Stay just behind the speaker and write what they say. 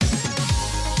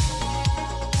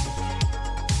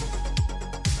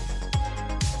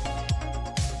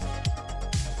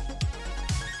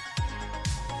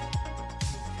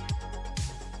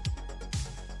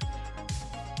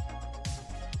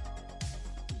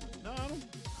I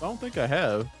don't think I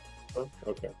have. Oh,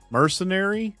 okay.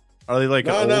 Mercenary? Are they like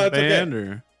an old band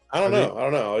or? I don't know. I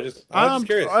was just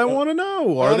curious. I want to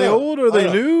know. Are they old? Are they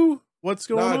new? What's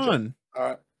going on? All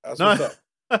right. That's what's up.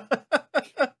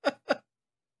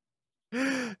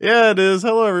 Yeah, it is.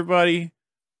 Hello, everybody.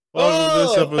 Welcome to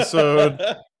this episode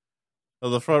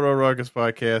of the Front Row Ruckus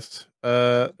podcast.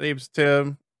 Name's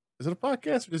Tim. Is it a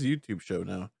podcast or just a YouTube show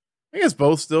now? I guess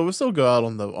both still. We still go out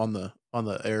on the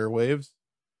airwaves.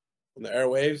 On the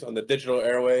airwaves, on the digital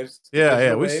airwaves.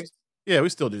 Yeah, we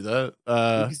still do that. You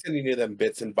can send you them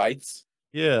bits and bytes.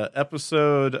 Yeah,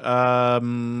 episode.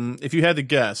 If you had to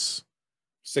guess,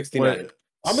 69.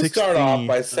 I'm gonna start off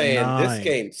by saying this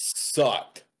game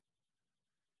sucked.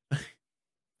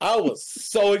 I was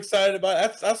so excited about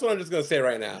it. That's what I'm just gonna say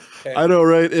right now. Okay? I know,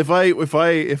 right? If we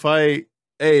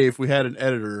had an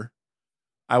editor,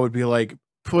 I would be like,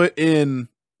 put in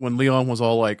when Leon was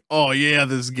all like, "Oh yeah,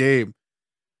 this game,"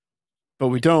 but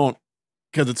we don't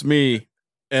because it's me,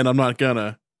 and I'm not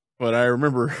gonna. But I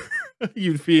remember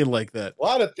you feeling like that. A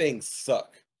lot of things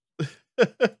suck.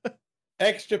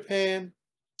 X Japan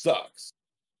sucks.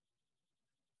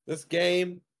 This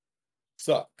game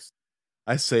sucks.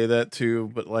 I say that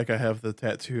too, but like I have the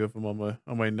tattoo of him on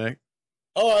my neck.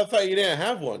 Oh, I thought you didn't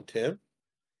have one, Tim.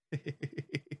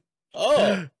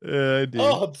 Oh, yeah, I do.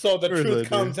 Oh, so the truth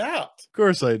comes out. Of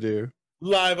course, I do.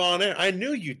 Live on air. I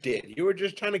knew you did. You were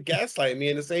just trying to gaslight me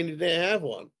into saying you didn't have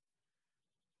one.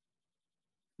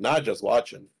 Not just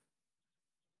watching.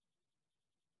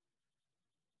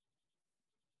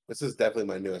 This is definitely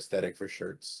my new aesthetic for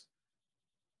shirts.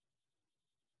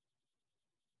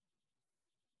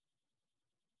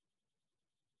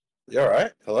 You all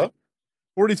right? Hello?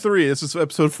 43. This is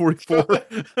episode 44.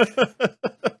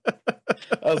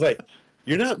 I was like,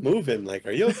 you're not moving. Like,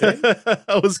 are you okay?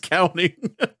 I was counting.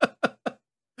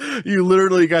 You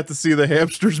literally got to see the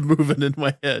hamsters moving in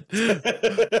my head.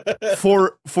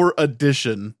 For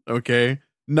addition, okay?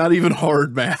 Not even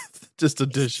hard math, just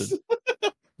addition.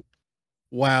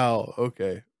 Wow,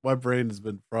 okay. My brain has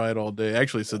been fried all day.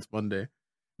 Actually, since Monday.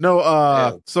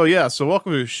 No, so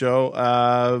welcome to the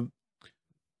show.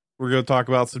 We're going to talk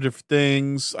about some different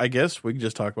things. I guess we can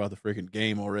just talk about the freaking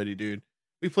game already, dude.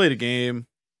 We played a game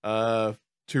to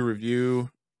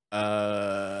review.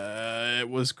 It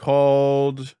was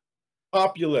called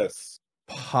Populace.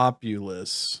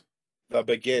 The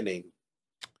beginning.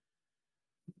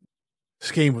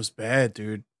 This game was bad,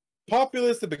 dude.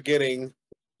 Populace the beginning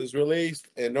was released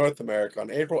in North America on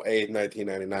April 8th,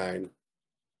 1999.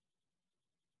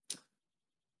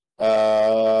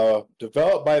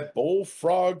 Developed by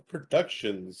Bullfrog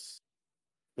Productions,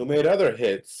 who made other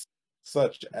hits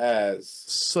such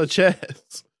as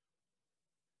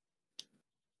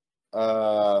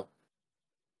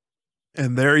and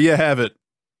there you have it.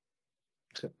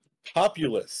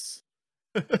 Populace.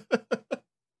 The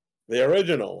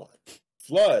original one.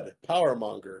 Flood,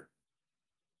 Powermonger.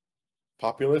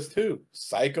 Populace 2,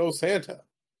 Psycho Santa.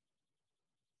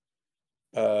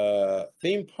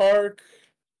 Theme Park.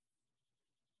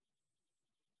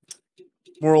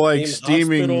 More like Theme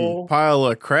steaming Hospital. Pile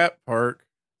of crap park.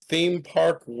 Theme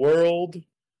Park World.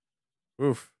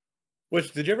 Oof.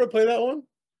 Which, did you ever play that one?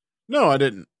 No, I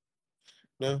didn't.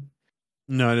 No,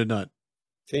 I did not.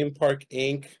 Theme Park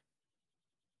Inc.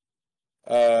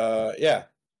 Yeah.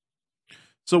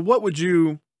 So what would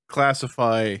you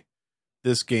classify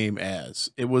this game as?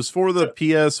 It was for the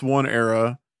PS1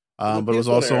 era, but it was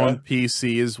also on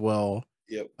PC as well.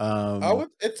 Yep.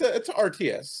 It's a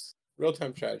RTS,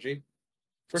 real-time strategy.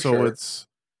 For sure.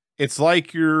 It's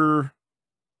like your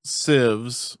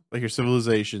civs, like your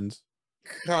civilizations.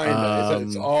 Kinda.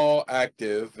 It's all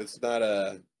active. It's not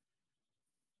a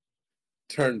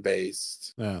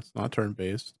turn-based. Yeah, it's not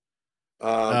turn-based.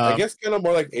 I guess kind of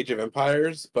more like Age of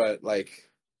Empires, but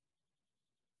like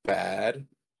bad.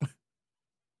 I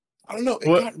don't know. It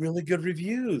got really good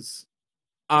reviews.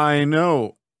 I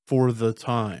know, for the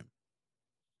time.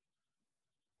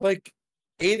 Like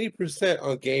 80%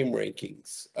 on game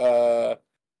rankings.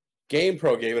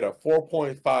 GamePro gave it a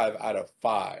 4.5 out of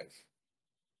 5.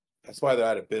 That's why they're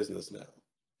out of business now.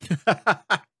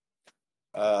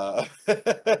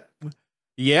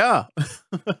 Yeah.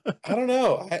 I don't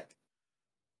know.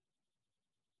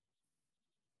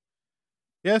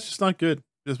 Yeah, it's just not good.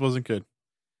 This wasn't good.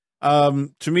 To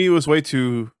me, it was way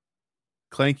too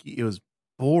clanky. It was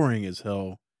boring as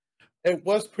hell. It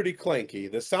was pretty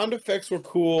clanky. The sound effects were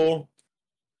cool.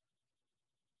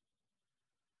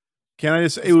 Can I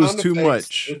just say it was too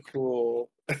much?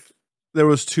 Cool. There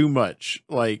was too much,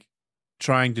 like,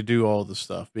 trying to do all the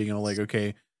stuff. Being like,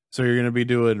 okay, so you're going to be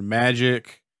doing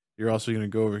magic. You're also going to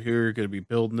go over here. You're going to be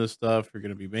building this stuff. You're going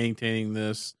to be maintaining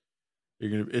this. You're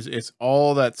going to. It's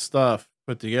all that stuff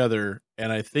put together,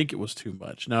 and I think it was too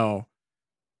much. Now,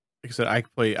 like I said, I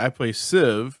play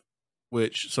Civ,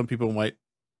 which some people might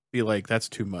be like, that's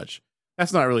too much.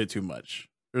 That's not really too much.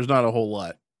 There's not a whole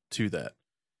lot to that.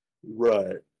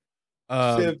 Right.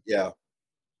 Yeah.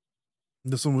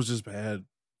 This one was just bad.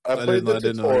 I played the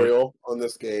tutorial on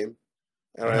this game,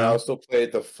 and I also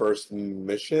played the first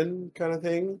mission kind of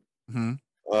thing.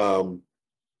 Mm-hmm.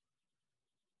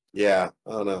 Yeah,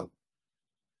 I don't know.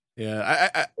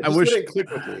 Yeah, I wish it didn't click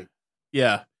with me.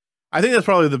 Yeah, I think that's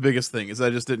probably the biggest thing is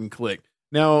I just didn't click.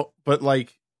 Now, but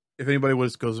like, if anybody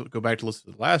was go back to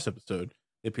listen to the last episode,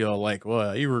 they'd be all like,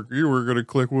 "Well, you were gonna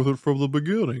click with it from the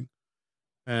beginning,"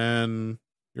 and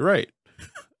you're right.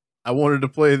 I wanted to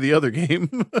play the other game.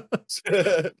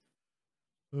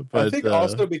 But, I think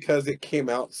also because it came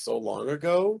out so long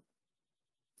ago,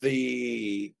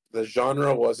 the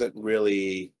genre wasn't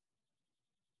really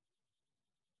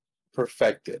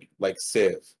perfected like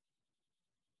Civ.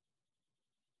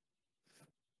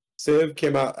 Civ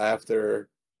came out after,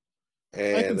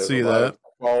 and I can see that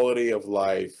quality of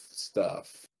life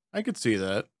stuff. I could see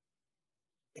that.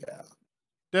 Yeah,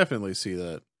 definitely see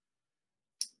that.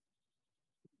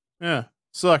 Yeah,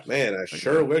 sucked. Man, I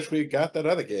sure wish we got that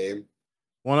other game.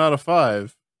 1 out of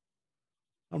 5.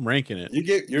 I'm ranking it.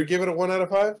 You're giving it 1 out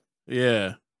of 5?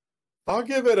 Yeah. I'll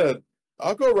go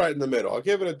right in the middle. I'll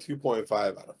give it a 2.5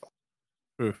 out of 5.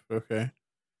 Oof, okay.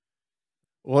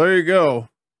 Well, there you go.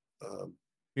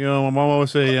 You know, my mom always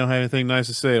say you don't have anything nice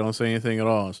to say. Don't say anything at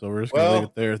all. So we're just gonna leave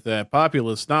it there at that.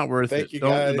 Populace, not worth it.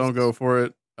 Don't go for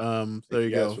it. There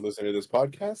you go. Thanks for listening to this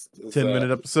podcast.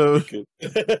 10-minute episode. You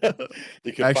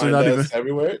can actually not even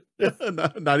everywhere.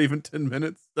 not even 10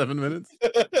 minutes. 7 minutes.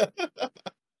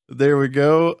 There we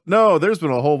go. No, there's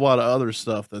been a whole lot of other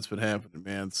stuff that's been happening,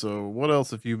 man. So what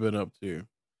else have you been up to?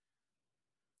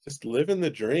 Just living the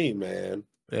dream, man.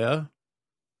 Yeah.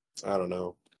 I don't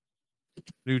know.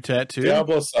 New tattoo.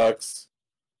 Diablo sucks.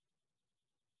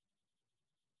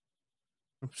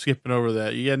 I'm skipping over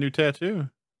that. You got a new tattoo?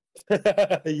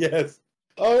 Yes.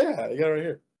 Oh yeah, I got it right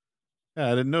here. Yeah,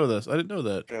 I didn't know this. I didn't know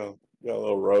that. Oh, got a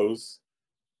little rose.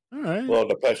 All right. Little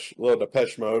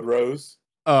Depeche Mode rose.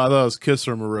 Oh, I thought it was "Kiss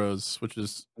from a Rose," which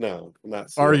is not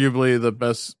arguably the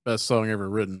best song ever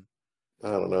written.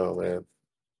 I don't know, man.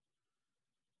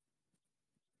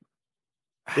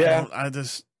 Yeah,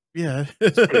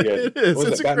 it's pretty good. It is. Was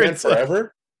it's it a Batman great song.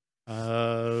 Forever?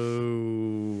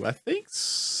 I think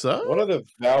so. One of the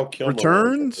Val Kilmer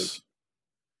Returns.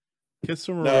 Kiss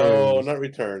from a Rose. No, not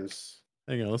Returns.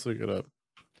 Hang on, let's look it up.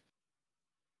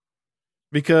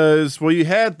 Because you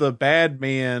had the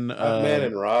Batman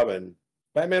and Robin.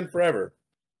 Batman Forever.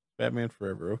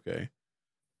 Okay.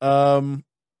 And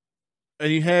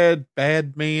you had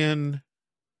Batman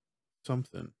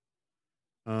something.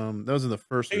 That was in the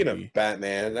first movie. Speaking of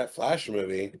Batman, that Flash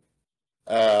movie.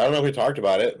 I don't know if we talked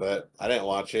about it, but I didn't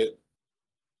watch it.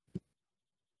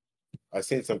 I've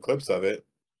seen some clips of it.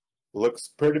 Looks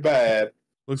pretty bad.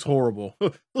 Looks horrible.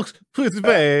 Looks pretty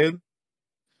bad.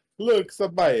 Looks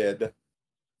bad.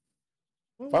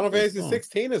 Final Fantasy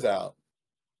 16 is out.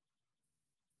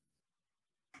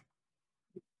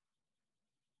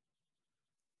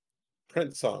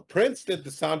 Prince song. Prince did the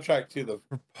soundtrack to the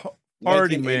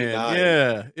Party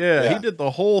Man. Yeah. He did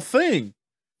the whole thing.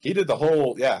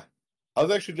 Yeah. I was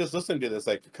actually just listening to this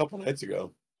like a couple nights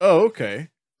ago. Oh, okay.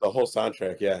 The whole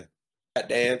soundtrack, yeah. That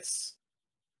dance.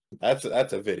 That's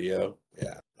a video.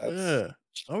 Yeah.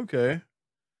 Okay.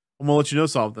 I'm gonna let you know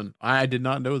something. I did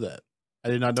not know that. I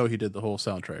did not know he did the whole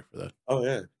soundtrack for that. Oh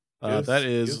yeah. That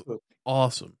is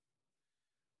awesome.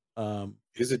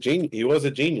 He's a genius. He was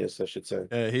a genius, I should say.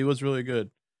 Yeah, he was really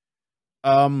good.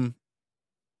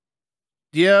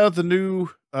 Yeah, the new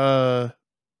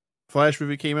Flash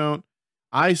movie came out.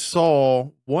 I saw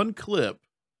one clip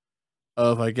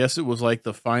of, I guess it was like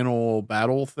the final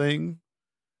battle thing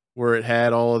where it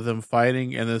had all of them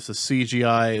fighting, and this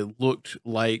CGI looked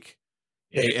like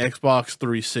a Xbox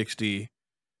 360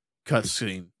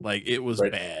 cutscene. Like, it was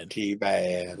bad.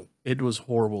 It was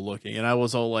horrible looking. And I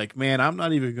was all like, man, I'm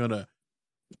not even gonna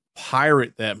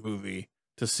pirate that movie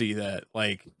to see that.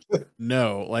 Like,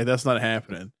 no, like that's not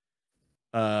happening.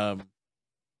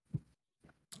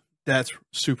 That's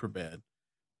super bad.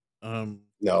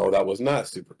 No, that was not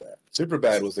super bad. Super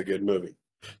bad was a good movie.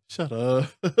 Shut up.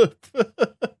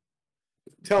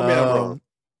 Tell me I'm wrong.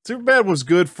 Superbad was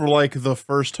good for like the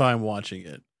first time watching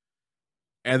it.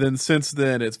 And then since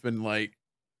then it's been like,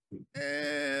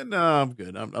 no, I'm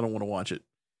good. I don't want to watch it.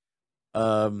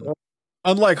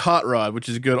 Unlike Hot Rod, which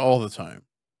is good all the time.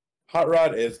 Hot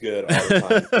Rod is good all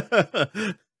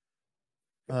the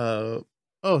time.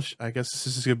 I guess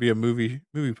this is gonna be a movie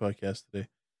podcast today.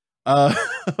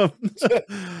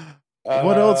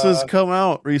 What else has come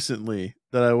out recently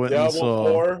that I went and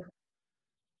saw? Diablo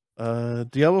 4.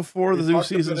 Diablo 4, the new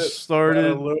season started.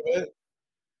 A little bit.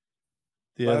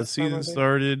 Yeah, the season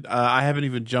started. I haven't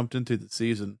even jumped into the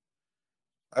season.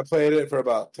 I played it for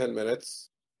about 10 minutes.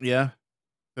 Yeah,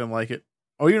 didn't like it.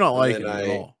 Oh, you're not liking it at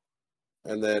all.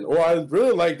 And then, I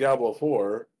really liked Diablo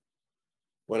 4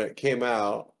 when it came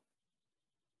out.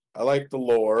 I like the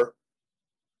lore,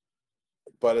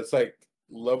 but it's like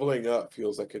leveling up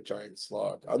feels like a giant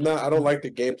slog. I don't like the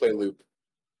gameplay loop.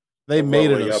 They made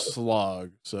it a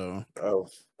slog, so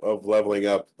of leveling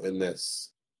up in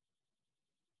this.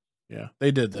 Yeah, they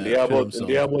did that. In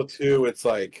Diablo 2, it's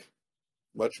like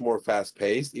much more fast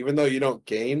paced, even though you don't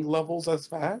gain levels as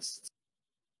fast.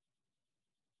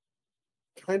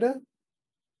 Kinda.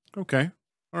 Okay.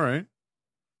 All right.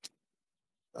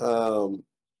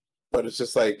 But it's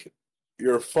just like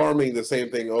you're farming the same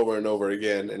thing over and over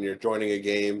again, and you're joining a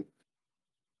game,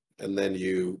 and then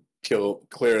you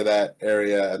clear that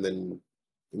area, and then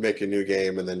you make a new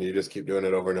game, and then you just keep doing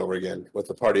it over and over again with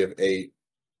a party of 8.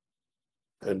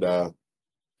 And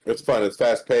it's fun. It's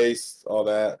fast paced. All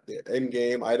that. The end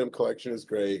game item collection is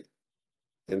great.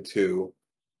 In 2.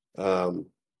 So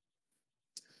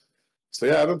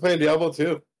yeah, I've been playing Diablo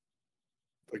 2.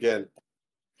 Again,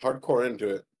 hardcore into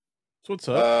it. So what's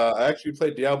up? I actually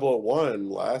played Diablo 1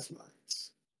 last night.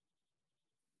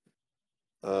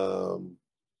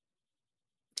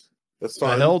 That's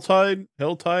fun. The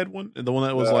Helltide one, the one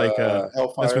that was like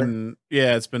Hellfire.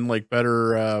 It's been like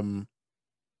better.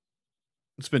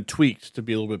 It's been tweaked to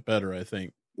be a little bit better, I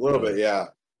think. A little bit, yeah.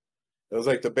 It was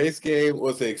like the base game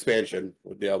was the expansion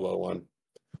with Diablo 1.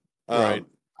 Right.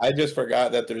 I just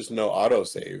forgot that there's no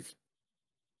autosave.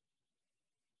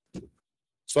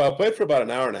 So I played for about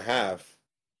an hour and a half,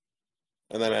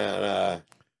 and then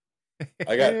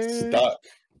I got stuck.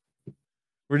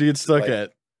 Where do you get stuck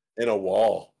at? In a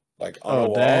wall, on a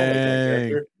wall,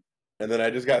 character. And then I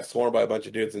just got swarmed by a bunch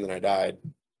of dudes, and then I died.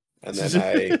 And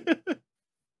then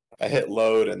I hit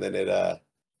load, and then it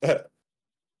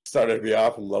started me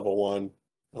off from level 1.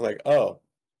 I'm like, oh.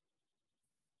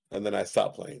 And then I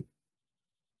stopped playing.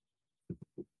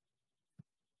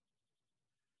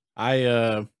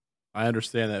 I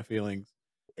understand that feeling.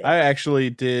 Yeah. I actually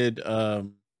did. I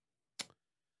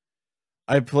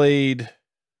played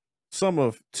some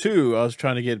of 2. I was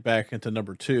trying to get back into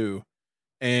number 2,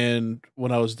 and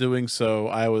when I was doing so,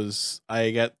 I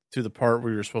got to the part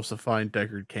where you're supposed to find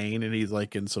Deckard Cain, and he's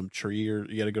like in some tree, or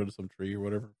you got to go to some tree or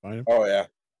whatever to find him. Oh yeah.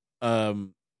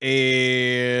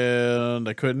 And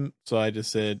I couldn't, so I just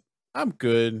said I'm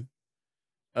good.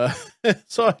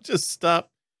 So I just stopped.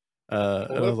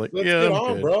 And I was like, let's yeah, get I'm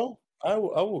on, good. Bro. I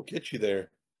will get you there.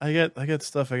 I got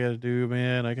stuff I got to do,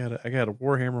 man. I got a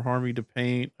Warhammer army to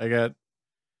paint. I got.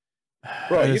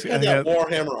 Bro, you've had that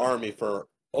Warhammer army for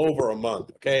over a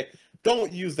month. Okay,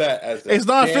 don't use that as. It's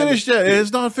not finished yet.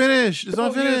 It's not finished. It's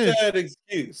not finished. Use that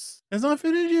excuse. It's not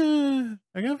finished yet.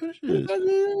 I gotta finish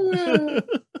it.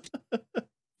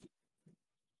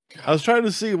 I was trying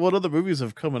to see what other movies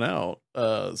have coming out.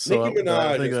 So Nicki Minaj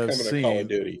I think I've seen Call of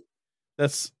Duty.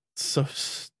 That's so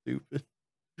stupid.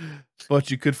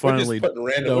 But you could finally.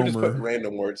 We're just putting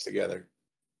random words together.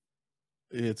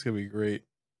 Yeah, it's gonna be great.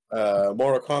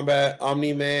 Mortal Kombat,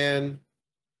 Omni-Man,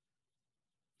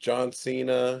 John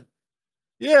Cena.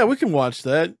 Yeah, we can watch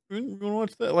that. We can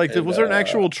watch that. Like, was there an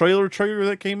actual trailer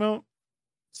that came out?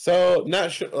 So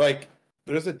not sure. Like,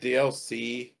 there's a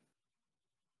DLC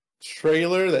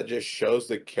trailer that just shows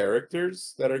the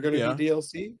characters that are going to be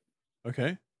DLC.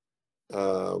 Okay.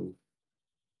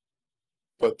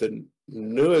 But the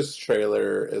newest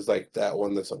trailer is like that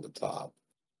one that's on the top.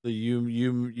 The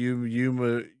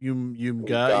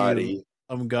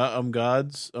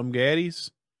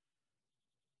Gaddies.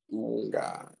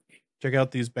 God. Check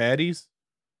out these baddies.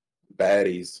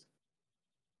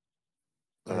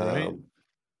 All right.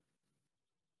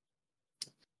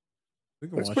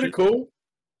 It's pretty cool.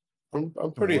 I'm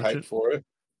pretty hyped for it.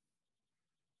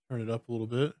 Turn it up a little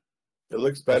bit. It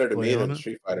looks better to me than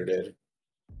Street Fighter did.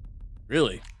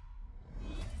 Really?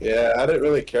 Yeah, I didn't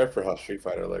really care for how Street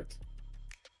Fighter looked.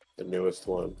 The newest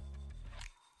one.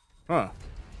 Huh.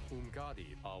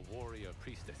 Umgadi are warrior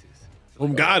priestesses.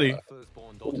 Umgadi.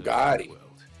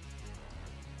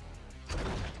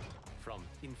 From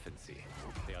infancy,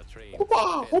 they are trained.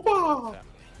 Hoopa!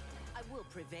 I will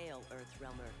prevail,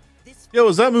 Earthrealmer. Yo,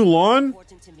 is that Mulan?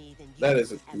 That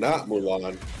is not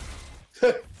Mulan.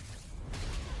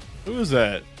 Who is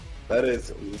that? That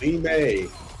is Li Mei.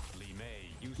 Li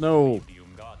Mei No.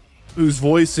 Who's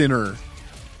voicing her?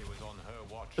 It was on her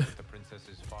watch that the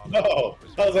princess's father. No,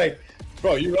 I was like,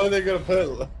 bro, you really think they're gonna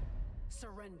put?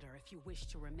 Surrender if you wish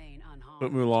to remain unharmed.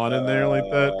 Put Mulan in there like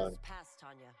that. It's past,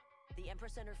 Tanya. The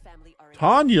Empress and her family are in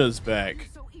Tanya's back.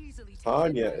 So easily taken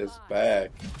Tanya by is lies.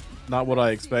 back. Not what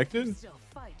I expected. Still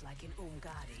fight like an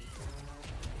Umgadi.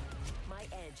 My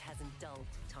edge hasn't dulled,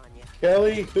 Tanya.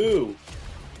 Kelly, who?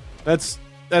 That's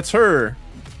her,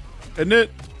 isn't it?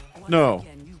 No. Once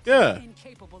again, you've Yeah. been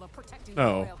incapable of protecting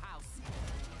No. the royal house.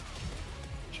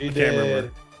 She I did. can't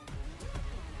remember.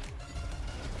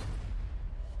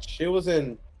 She was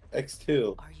in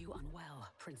X2. Are you unwell,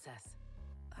 princess?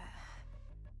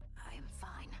 I am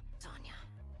fine, Tanya.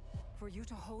 For you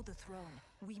to hold the throne,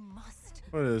 we must.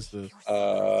 What is this?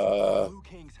 Blue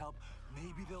King's help,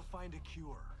 maybe they'll find a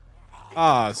cure.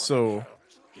 Ah, so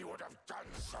He would have done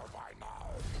so by now.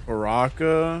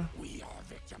 Baraka. We are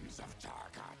victims of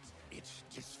Tarkat. It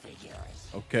disfigures,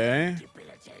 Okay.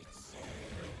 debilitates.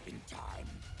 In time,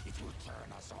 it will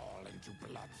turn us all into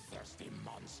bloodthirsty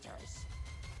monsters.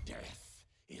 Death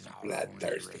is our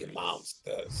Bloodthirsty only release.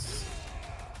 monsters.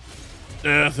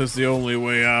 Death is the only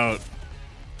way out.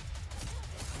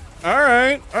 All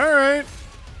right. All right.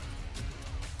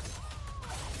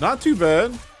 Not too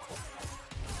bad.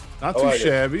 Not I too like it.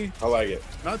 shabby. I like it.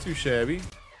 Not too shabby.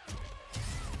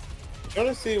 Trying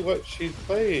to see what she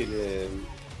played in.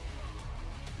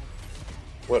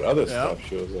 What other stuff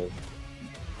she was in.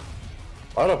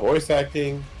 A lot of voice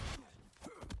acting.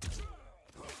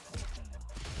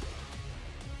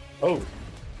 Oh,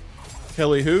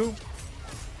 Kelly who?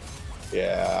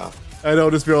 yeah. I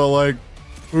know just people are like,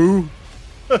 who?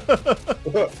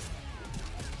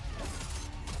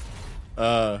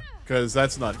 Because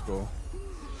that's not cool.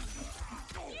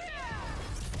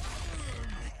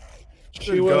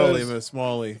 She Good golly, was Miss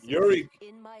Molly. Yuri.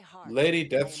 In my heart, Lady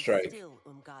I am Deathstrike. still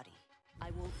Umgadi.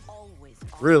 I will always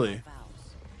honor Really? my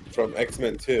vows. From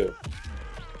X-Men 2.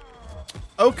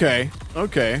 Okay.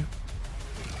 Okay.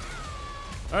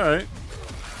 All right.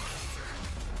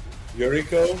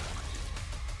 Yuriko?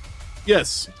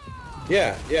 Yes.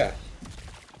 Yeah, yeah.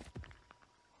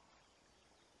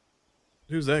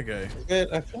 Who's that guy? Man,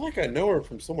 I feel like I know her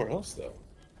from somewhere else, though.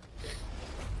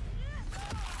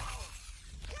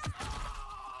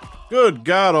 Good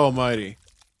God Almighty.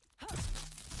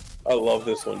 I love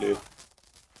this one, dude.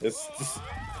 It's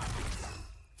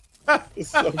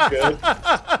so good.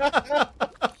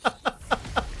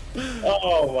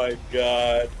 Oh my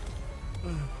god.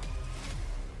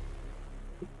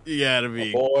 You gotta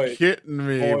be Boy- kidding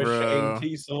me, Boy, bro. Shane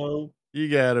T song. You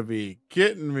gotta be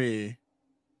kidding me.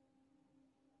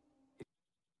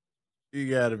 You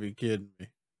gotta be kidding me.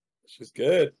 She's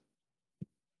good.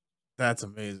 That's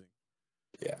amazing.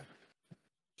 Yeah.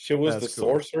 She was That's the cool.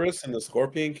 sorceress in the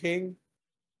Scorpion King.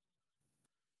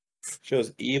 She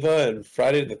was Eva in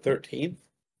Friday the 13th.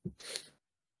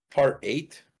 Part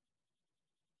 8.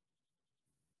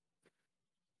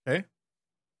 Okay.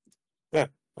 Yeah,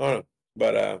 I don't know.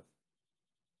 But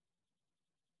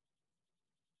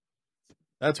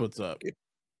That's what's up.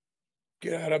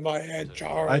 get out of my head,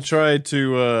 Charles. I tried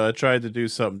to do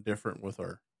something different with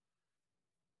our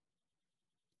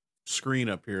screen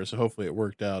up here, so hopefully it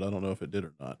worked out. I don't know if it did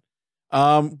or not.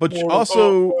 But Mortal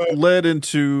also Kombat. led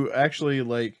into actually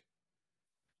like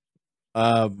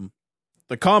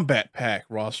the combat pack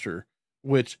roster,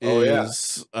 which Oh, yeah.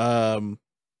 is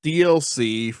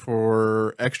DLC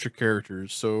for extra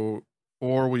characters. So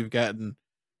we've gotten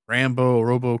Rambo,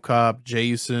 RoboCop,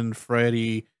 Jason,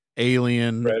 Freddy,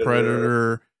 Alien,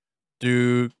 Predator,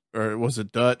 Duke, or was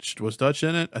it Dutch? Was Dutch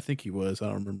in it? I think he was. I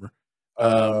don't remember.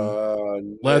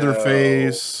 No.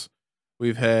 Leatherface.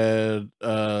 We've had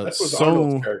That was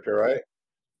Arnold's character, right?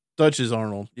 Dutch is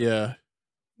Arnold. Yeah.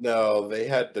 No, they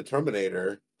had the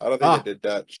Terminator. I don't think they did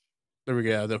Dutch. There we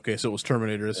go. Okay, so it was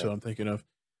Terminator. That's Yeah. what I'm thinking of.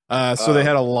 So they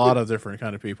had a lot of different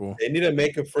kind of people. They need to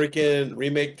make a freaking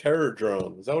remake Terror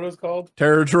Drone. Is that what it's called?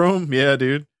 Terrordrome, yeah,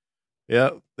 dude. Yeah,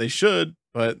 they should,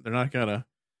 but they're not gonna.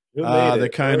 Who made They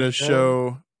it? kind of Terrordrome?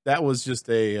 show that was just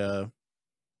a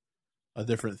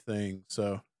different thing.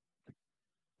 So,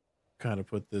 kind of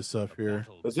put this up here.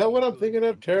 Is that what I'm thinking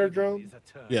of? Terror Drone?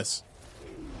 Yes,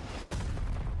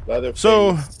 Leatherface.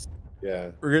 So-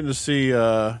 yeah. we're getting to see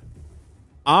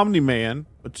Omni-Man,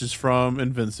 which is from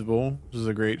Invincible, which is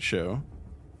a great show.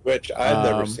 Which I've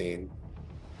never Um, seen.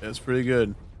 It's pretty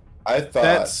good. I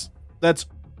thought That's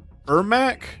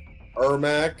Ermac,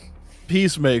 Ermac.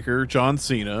 Peacemaker, John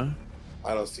Cena,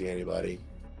 I don't see anybody.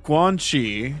 Quan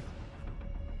Chi,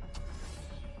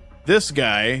 this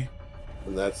guy.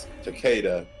 And that's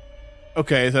Takeda.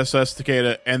 Okay, that's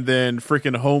Takeda, and then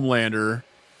freaking Homelander,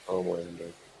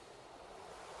 Homelander.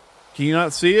 Can you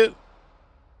not see it?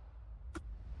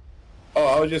 Oh,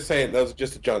 I was just saying that was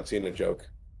just a John Cena joke.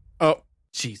 Oh,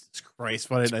 Jesus Christ!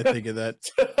 Why didn't I think of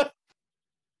that?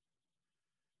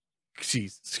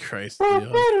 Jesus Christ!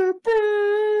 Leon.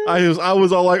 I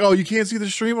was all like, "Oh, you can't see the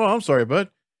stream." Oh, I'm sorry, bud.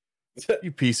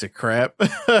 You piece of crap.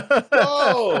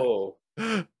 Oh.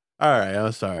 All right,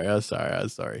 I'm sorry. No,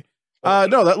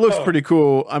 that looks pretty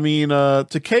cool. I mean,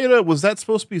 Takeda, was that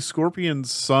supposed to be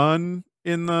Scorpion's son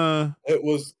in the? It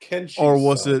was Kenshi's or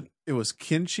was son, it was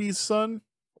Kenshi's son?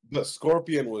 but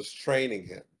Scorpion was training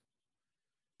him.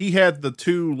 He had the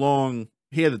two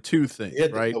thing, He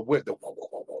had right? the whip.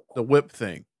 The whip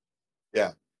thing.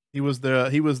 Yeah. He was the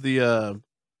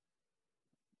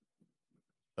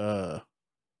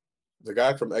The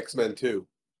guy from X-Men 2.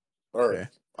 Or Okay.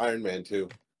 Iron Man 2.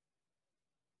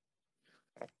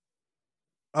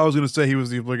 I was gonna say he was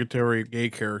the obligatory gay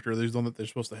character. There's one that they're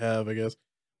supposed to have, I guess.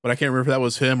 But I can't remember if that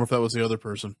was him or if that was the other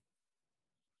person.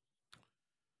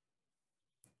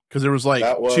 Because there was like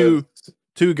That was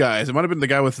two guys. It might have been the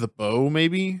guy with the bow,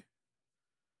 maybe.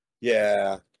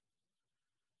 Yeah.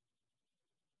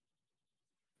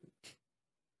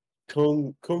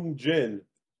 Kung Jin.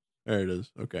 There it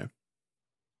is. Okay.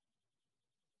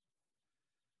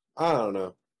 I don't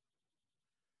know.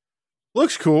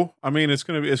 Looks cool. I mean, it's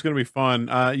gonna be fun.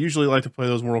 I usually like to play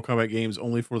those Mortal Kombat games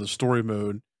only for the story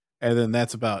mode, and then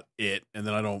that's about it. And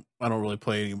then I don't really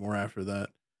play anymore after that.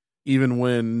 Even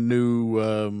when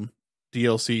new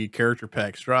DLC character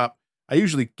packs drop, I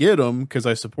usually get them because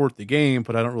I support the game,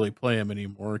 but I don't really play them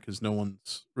anymore because no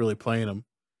one's really playing them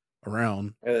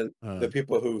around. And the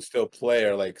people who still play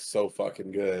are like so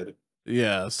fucking good.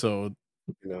 Yeah, so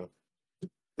You know,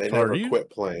 they Are never you? quit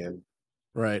playing.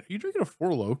 right. Are you drinking a Four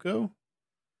Loko?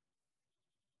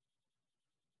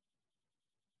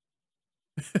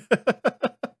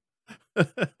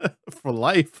 For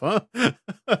life, huh? No,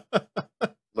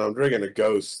 I'm drinking a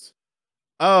Ghost, which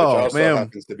Oh also man,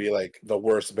 happens to be like the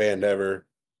worst band ever.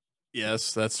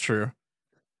 yes, that's true.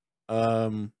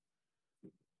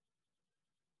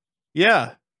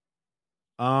 Yeah.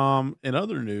 In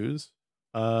other news,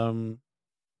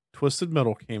 Twisted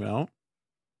Metal came out.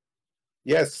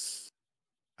 Yes,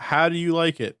 How do you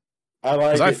like it? I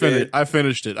like 'Cause it. I finished. dude. I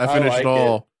finished it. I I finished like it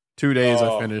all. 2 days. I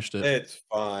Oh, finished it. It's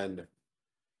fun.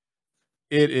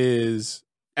 It is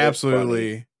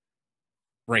absolutely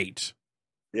great.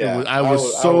 Yeah, I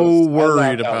was so worried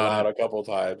laughed out about loud it. a couple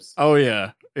times. Oh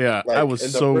yeah, yeah. I Like, was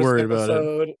in the so first worried about it.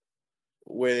 episode,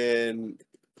 when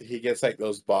he gets like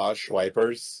those Bosch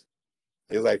wipers,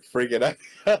 he's like freaking out.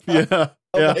 Yeah,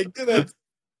 I'm yeah. like, dude, that's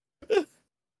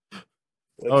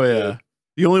Oh yeah. good.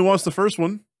 You only watched the first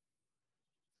one.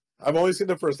 I've only seen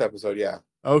the first episode. Yeah.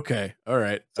 Okay. All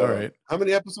right. So, All right. how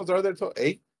many episodes are there?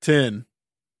 8, 10.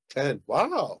 10.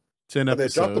 Wow. 10 And they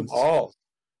dropped them episodes.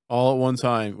 All at one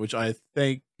time, which I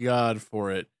thank God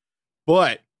for it.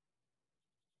 But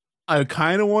I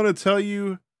kind of want to tell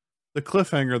you the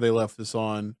cliffhanger they left us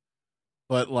on,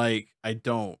 but like I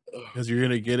don't, because you're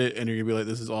gonna get it and you're gonna be like,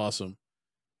 "This is awesome."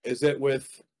 Is it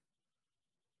with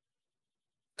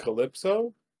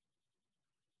Calypso?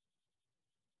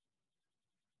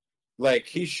 Like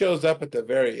he shows up at the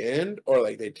very end, or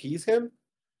like they tease him?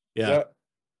 Yeah,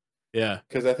 yeah.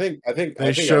 Because I think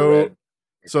They show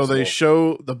so they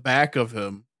show the back of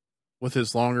him with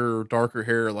his longer, darker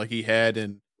hair, like he had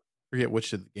in I forget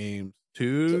which of the games,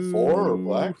 Is it 4 or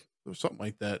Black? or something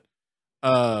like that.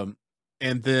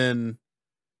 And then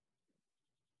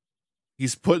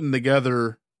he's putting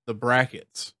together the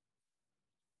brackets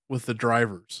with the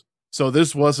drivers. So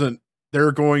this wasn't.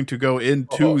 They're going to go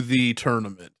into the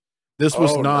tournament. This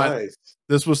was not. Nice.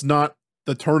 This was not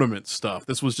the tournament stuff.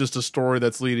 This was just a story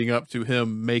that's leading up to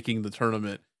him making the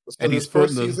tournament. So And this he's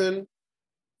first putting the- season,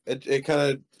 it kind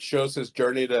of shows his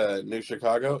journey to New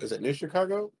Chicago. Is it New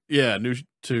Chicago? Yeah, he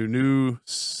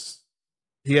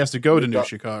has to go to New Donk-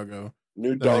 Chicago, New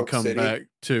then they Donk come City. back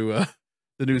to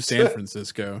the new San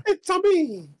Francisco. It's a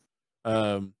me.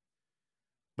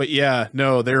 But yeah,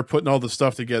 no, they're putting all the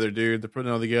stuff together, dude. They're putting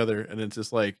it all together, and it's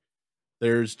just like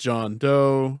there's John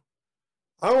Doe,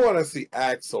 I want to see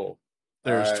Axel.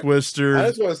 there's Alright. Twister, I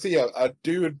just want to see a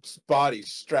dude's body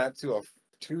strapped to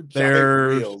two giant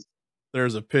There's- wheels.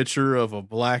 there's a picture of a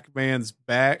black man's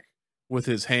back with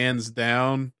his hands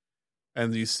down,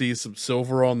 and you see some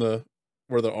silver on the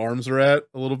where the arms are at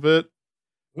a little bit.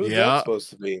 Who's Yeah. that supposed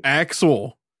to be?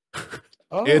 Axel.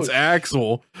 Oh, It's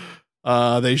Axel.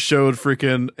 They showed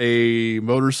freaking a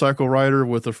motorcycle rider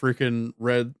with a freaking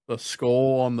red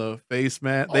skull on the face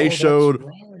mat. They that's showed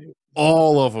right.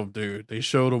 all of them, dude. They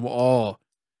showed them all.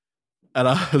 And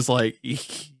I was like,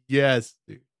 yes,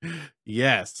 dude.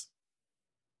 Yes.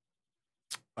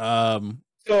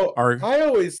 So Our I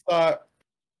always thought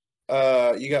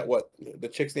you got what the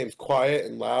chick's name's Quiet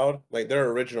and Loud, like they're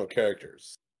original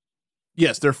characters.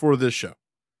 yes, they're for this show.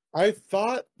 I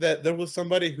thought that there was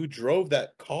somebody who drove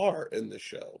that car in the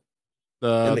show.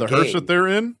 The hearse that game. they're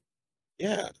in,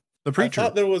 Yeah. the I preacher.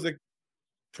 thought there was a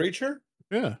preacher.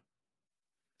 Yeah.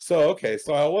 So okay,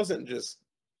 so I wasn't just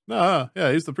Yeah,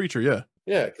 he's the preacher. Yeah.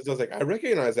 yeah, because I was like, I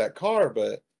recognize that car,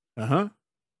 but Uh-huh.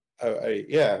 I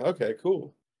yeah, okay,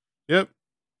 cool. Yep.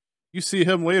 You see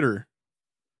him later.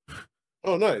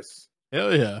 Oh, nice.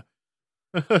 Hell yeah.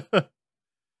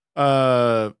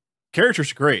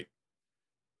 Character's great.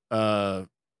 What's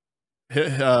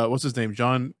his name?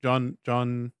 John.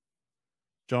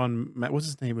 What's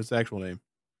his name? His actual name?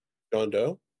 John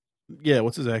Doe, Yeah.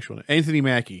 What's his actual name? Anthony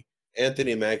Mackie.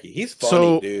 Anthony Mackie. He's funny,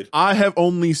 So dude. I have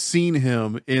only seen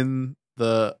him in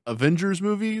the Avengers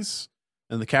movies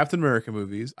and the Captain America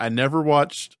movies. I never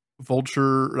watched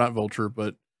not Vulture,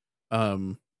 but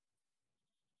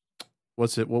what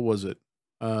was it?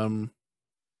 The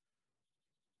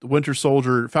Winter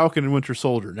Soldier, Falcon and Winter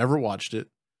Soldier. Never watched it.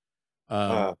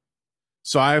 So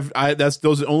those are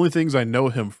the only things I know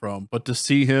him from. But to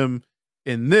see him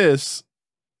in this,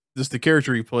 just the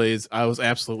character he plays, I was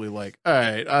absolutely like, all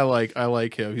right, I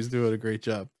like him. He's doing a great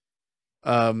job.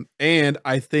 And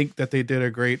I think that they did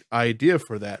a great idea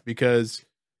for that because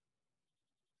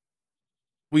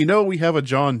we know we have a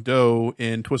John Doe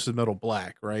in Twisted Metal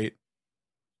Black, right?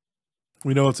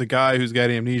 We know it's a guy who's got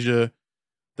amnesia,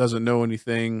 doesn't know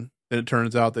anything. Then it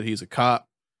turns out that he's a cop.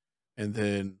 And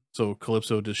then so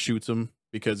Calypso just shoots him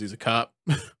because he's a cop.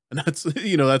 And that's how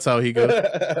he goes.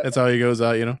 That's how he goes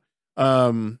out,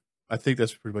 I think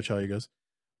that's pretty much how he goes.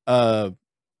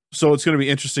 So it's going to be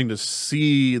interesting to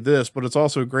see this, but it's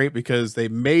also great because they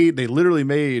gave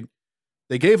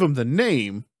him the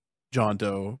name John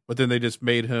Doe, but then they just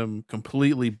made him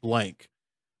completely blank.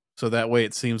 So that way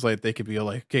it seems like they could be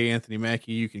like, okay, Anthony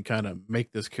Mackie, you can kind of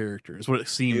make this character. Is what it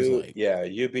seems like. Yeah,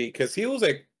 because he was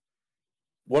like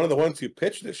one of the ones who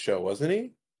pitched this show, wasn't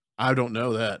he? I don't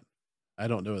know that.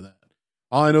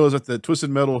 All I know is that the Twisted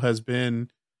Metal has been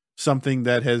something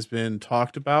that has been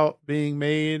talked about being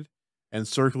made and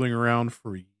circling around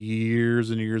for years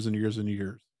and years and years and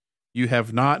years. You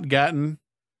have not gotten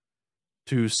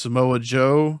to Samoa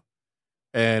Joe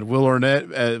and Will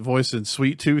Arnett voicing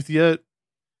Sweet Tooth yet.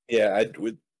 Yeah, I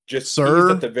would just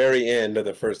Sir? at the very end of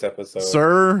the first episode.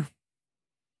 Sir?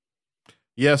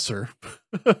 Yes, sir.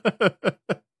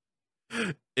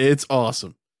 It's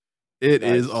awesome. It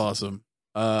is awesome.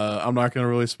 I'm not going to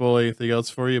really spoil anything else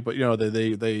for you, but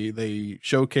they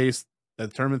showcase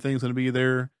that the tournament thing's going to be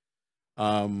there.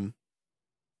 What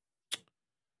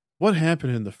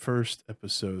happened in the first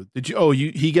episode?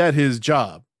 He got his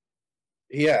job.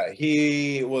 Yeah,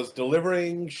 he was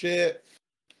delivering shit.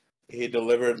 He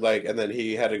delivered and then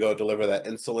he had to go deliver that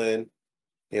insulin.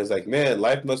 He was like, "Man,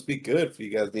 life must be good for you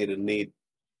guys need insulin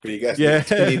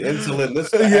this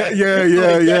bad."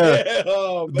 Yeah.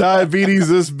 Oh, Diabetes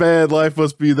this bad, life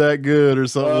must be that good or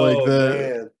something like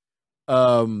that.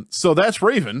 Man. So that's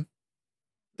Raven.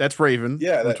 Yeah,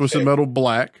 from Twisted Metal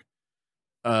Black.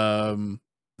 The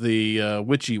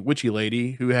witchy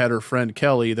lady who had her friend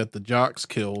Kelly that the jocks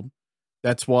killed.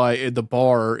 That's why at the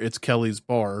bar it's Kelly's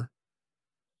bar.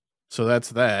 So that's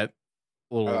that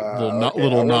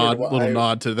little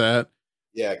nod to that.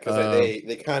 Yeah, because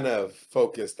they kind of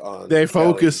focused on. They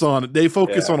focus on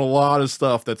a lot of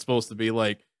stuff that's supposed to be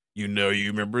like, you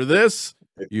remember this,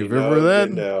 you remember that.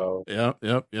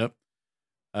 Yep.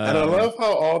 And I love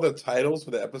how all the titles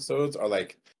for the episodes are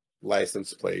like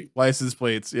license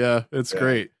plates. Yeah, it's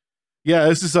great. Yeah,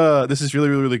 this is really,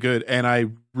 really, really good, and I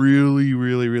really,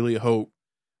 really, really hope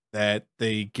that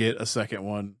they get a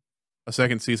second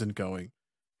season going,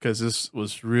 because this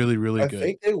was really, really good. I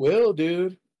think they will,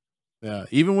 dude. Yeah,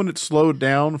 even when it slowed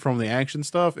down from the action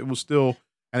stuff, it was still,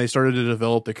 and they started to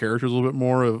develop the characters a little bit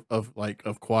more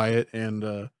of Quiet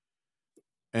and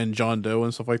John Doe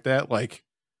and stuff like that. Like,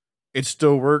 it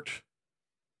still worked.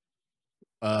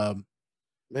 Man,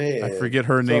 I forget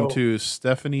her name too.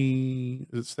 Stephanie.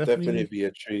 Is it Stephanie? Stephanie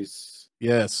Beatrice.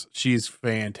 Yes, she's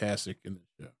fantastic in the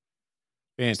show.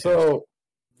 Fantastic. So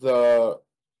the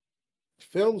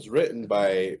film's written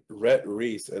by Rhett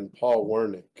Reese and Paul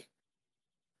Wernick.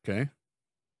 Okay.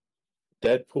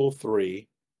 Deadpool 3.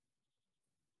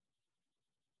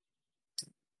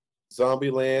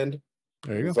 Zombieland.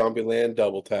 There you go. Zombieland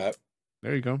Double Tap.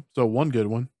 There you go. So one good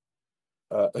one.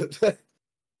 Deadpool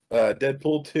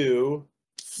 2.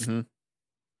 Mm-hmm.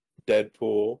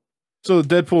 Deadpool. So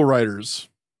the Deadpool writers,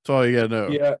 That's all you gotta know.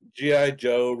 Yeah, G.I.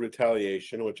 Joe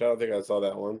Retaliation, which I don't think I saw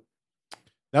that one.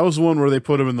 That was one where they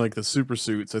put them in like the super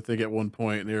suits, I think, at one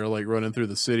point, and they were like running through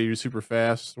the city super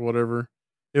fast or whatever.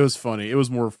 It was funny. It was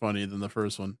more funny than the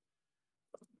first one.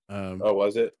 Oh,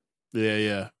 was it? Yeah,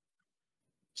 yeah.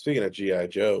 Speaking of G.I.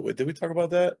 Joe, wait, did we talk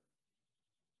about that?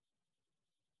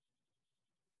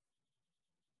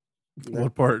 No.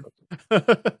 What part?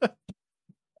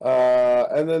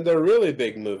 And then the really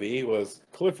big movie was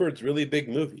Clifford's Really Big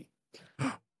Movie.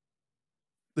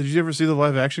 Did you ever see the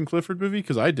live action Clifford movie?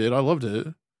 Because I did. I loved it.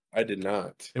 I did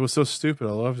not. It was so stupid.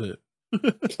 I loved it.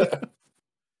 It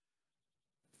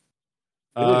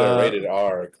was a rated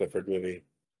R Clifford movie.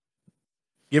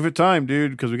 Give it time,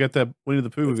 dude, because we got that Winnie the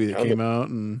Pooh It's movie that coming. came out,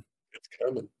 and It's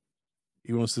coming.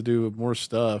 he wants to do more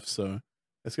stuff, so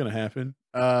that's gonna happen.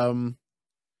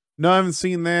 No, I haven't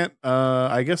seen that.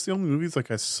 I guess the only movies like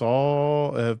I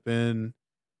saw have been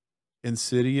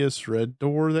Insidious Red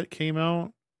Door that came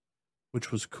out, which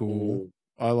was cool.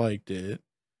 I liked it.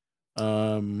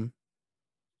 Tomorrow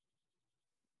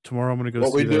I'm gonna go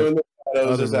What see We Do in that the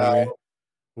Shadows other is movie. out.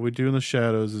 What We Do in the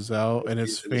Shadows is out, and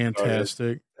it's Season started,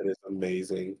 fantastic. and it's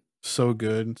amazing. So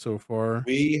good so far.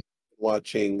 We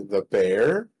watching The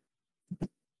Bear.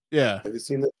 Yeah. Have you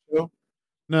seen that show?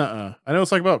 Nuh-uh. I know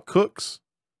it's like about cooks.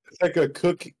 It's like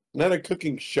not a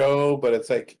cooking show, but it's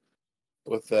like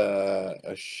with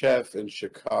a chef in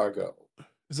Chicago.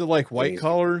 Is it like White Amazing.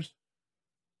 Collars?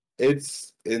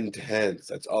 It's intense.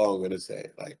 That's all I'm gonna say.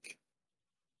 Like,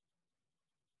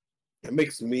 it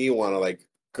makes me want to like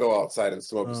go outside and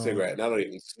smoke a cigarette, and I don't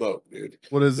even smoke, dude.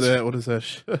 What is that? What is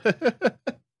that?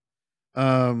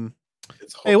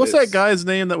 It's Hey, what's that it's- guy's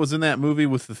name that was in that movie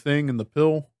with the thing and the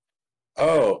pill?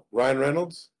 Oh, Ryan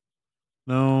Reynolds.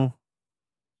 No.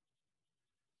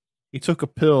 He took a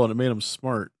pill and it made him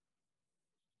smart.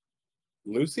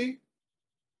 Lucy.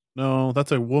 No,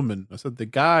 that's a woman. I said the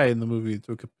guy in the movie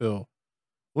took a pill.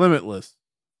 Limitless.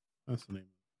 That's the name.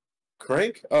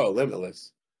 Crank. Oh,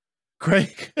 Limitless.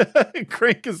 Crank.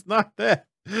 Crank is not that.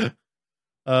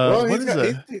 Well, What is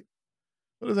that?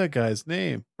 What is that guy's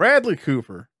name? Bradley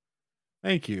Cooper.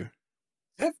 Thank you.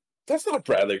 That's not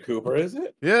Bradley Cooper, is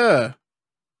it? Yeah.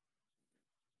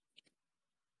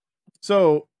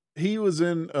 So he was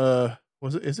in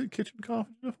is it Kitchen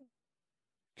Confidential?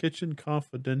 Kitchen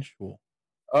Confidential.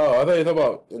 Oh, I thought you were talking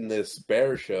about in this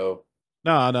Bear show.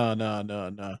 No.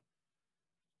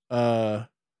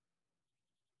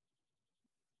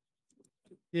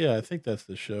 Yeah, I think that's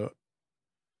the show.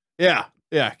 Yeah,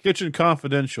 Kitchen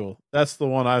Confidential. That's the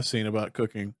one I've seen about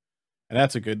cooking. And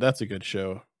that's a good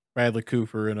show. Bradley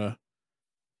Cooper in a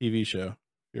TV show.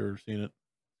 You ever seen it?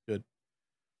 Good.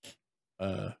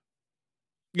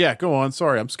 Yeah, go on.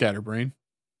 Sorry, I'm scatterbrained.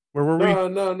 Where were we?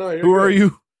 No. Who are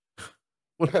you?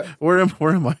 Where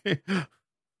am I?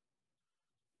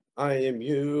 I am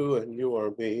you, and you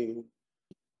are me.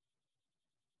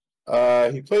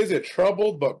 He plays a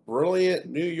troubled but brilliant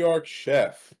New York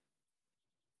chef,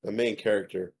 the main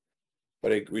character,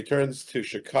 but he returns to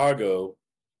Chicago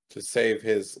to save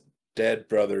his dead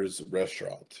brother's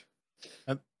restaurant.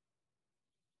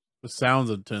 It sounds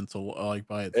intense, like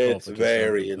by itself. It's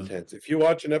very intense. If you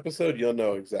watch an episode, you'll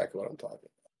know exactly what I'm talking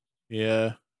about.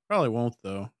 Yeah, probably won't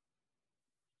though,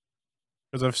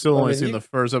 because I've still only seen the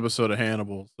first episode of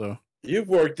Hannibal. So you've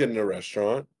worked in a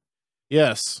restaurant.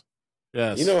 Yes.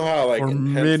 You know how like for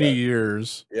many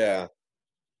years. Yeah.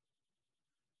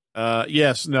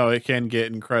 Yes. No, it can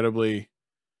get incredibly,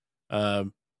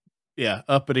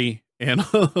 uppity and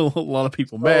a lot of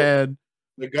people mad.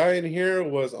 The guy in here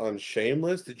was on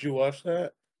Shameless. Did you watch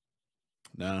that?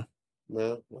 No.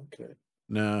 Okay.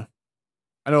 No.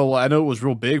 I know it was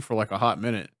real big for like a hot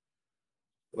minute.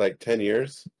 Like 10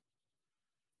 years?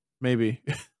 Maybe.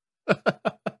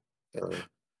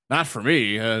 Not for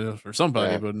me, for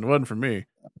somebody, but it wasn't for me.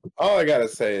 All I gotta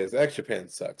say is Extrapan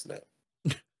sucks now.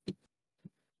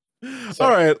 All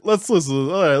right, let's listen.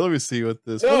 All right, let me see what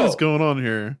is going on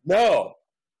here. No.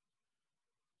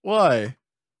 Why?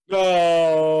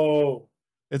 No.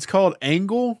 It's called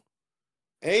Angel.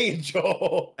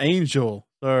 Angel.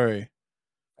 Sorry.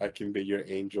 I can be your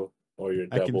angel or your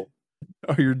devil.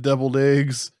 Or your deviled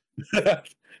eggs.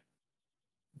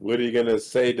 What are you gonna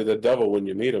say to the devil when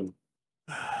you meet him?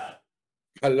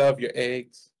 I love your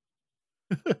eggs.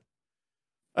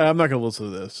 I'm not gonna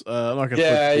listen to this. I'm not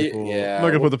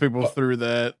gonna put the people through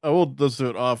that. Let's do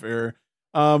it off air.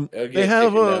 They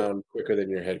have down quicker than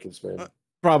your head can spin.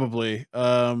 Probably.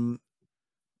 But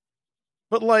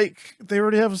like they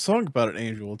already have a song about an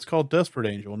angel. It's called Desperate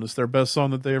Angel, and it's their best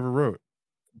song that they ever wrote.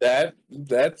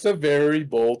 That's a very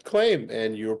bold claim,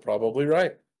 and you're probably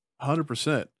right.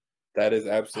 100%. That is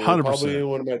absolutely 100%. probably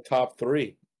one of my top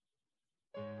 3.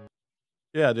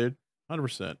 Yeah, dude.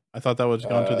 100%. I thought that was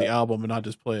gone to the album and not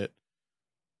just play it.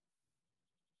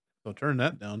 So turn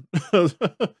that down. I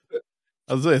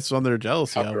was say it's on their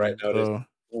Jealousy Copyright album. notice. So.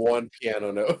 1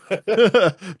 piano note.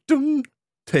 Dun,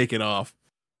 take it off.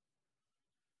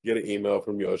 Get an email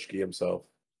from Yoshiki himself.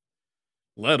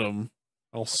 Let him.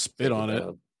 I'll spit Take on it.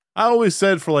 down. I always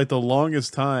said for like the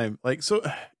longest time, like so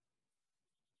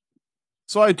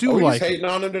I do Are we like just hating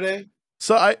him. on him today?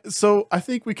 So I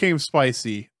think we came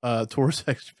spicy towards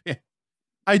X Japan.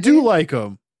 I do like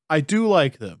them. I do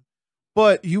like them.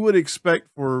 But you would expect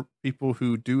for people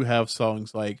who do have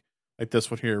songs like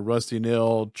this one here, Rusty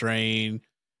Nail, Drain,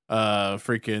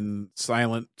 freaking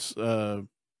Silent,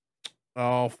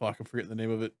 oh fuck, I'm forgetting the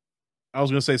name of it. I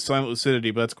was gonna say Silent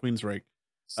Lucidity, but that's Queensryche.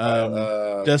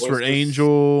 Desperate Voiceless-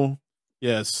 Angel,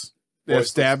 yes. They have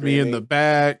Voiceless Stabbed Me in the Screaming.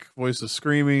 Back, Voice of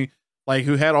Screaming, like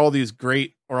who had all these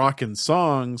great rockin'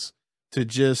 songs to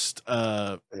just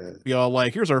be all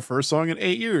like, here's our first song in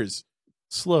 8 years.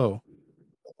 Slow.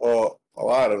 Well, a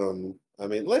lot of them. I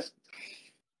mean, we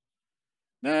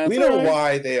Nah, know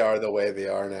why they are the way they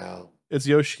are now. It's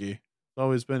Yoshiki. It's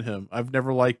always been him. I've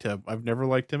never liked him. I've never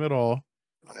liked him at all.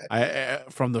 I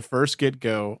from the first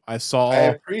get-go, I saw. I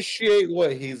appreciate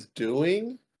what he's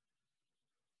doing,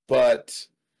 but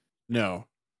no.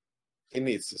 He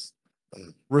needs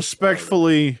to.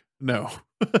 Respectfully, no.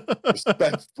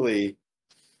 Respectfully.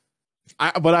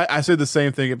 But I said the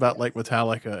same thing about like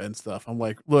Metallica and stuff. I'm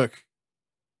like, look,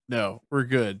 no, we're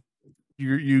good.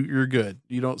 You're good.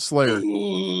 You don't Slayer.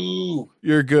 Ooh.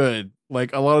 You're good.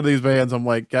 Like a lot of these bands, I'm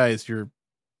like, guys,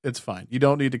 it's fine. You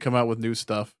don't need to come out with new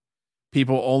stuff.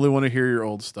 People only want to hear your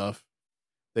old stuff.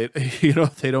 They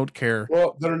they don't care.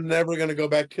 Well, they're never going to go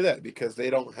back to that because they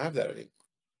don't have that anymore.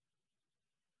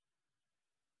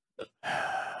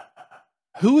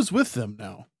 Who's with them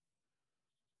now?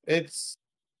 It's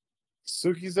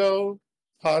Sukizo,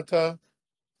 Pata,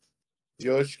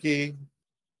 Yoshiki,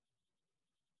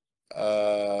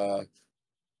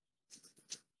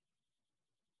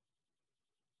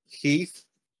 Heath.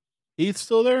 Heath's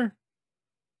still there?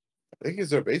 I think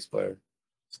he's their bass player.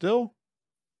 Still?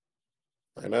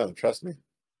 I know, trust me.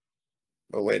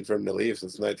 Been waiting for him to leave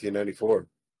since 1994.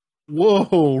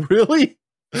 Whoa, really?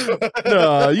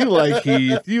 No, you like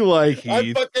Heath. You like Heath.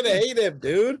 I fucking hate him,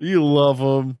 dude. You love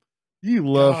him. You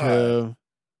love God. him.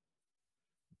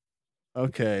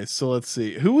 Okay, so let's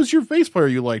see. Who was your bass player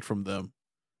you liked from them?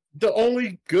 The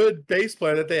only good bass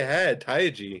player that they had,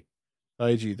 Taiji.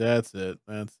 Taiji, that's it.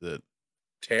 That's it.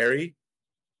 Terry.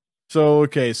 So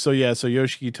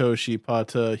Yoshiki, Toshi,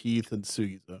 Pata, Heath, and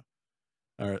Sugizo.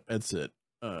 All right, that's it.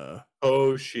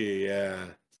 Toshi, yeah.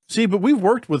 See, but we've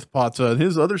worked with Pata, and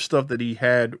his other stuff that he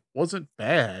had wasn't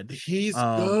bad. He's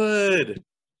good.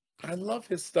 I love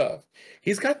his stuff.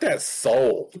 He's got that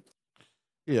soul.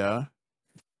 Yeah.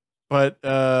 But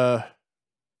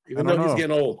even though he's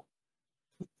getting old.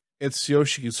 It's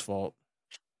Yoshiki's fault.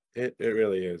 It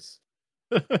really is.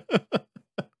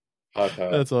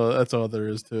 That's all there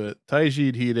is to it.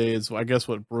 Taiji Hide is, I guess,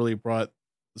 what really brought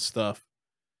the stuff.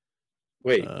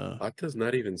 Wait, Pata's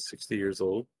not even 60 years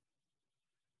old.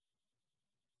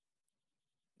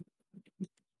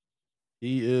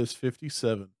 He is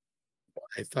 57.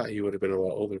 I thought he would have been a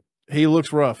lot older. He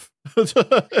looks rough.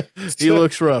 He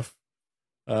looks rough.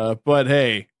 But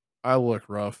hey, I look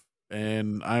rough,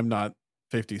 and I'm not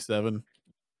 57.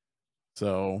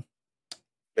 So,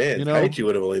 man, Taiji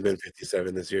would have only been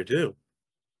 57 this year too.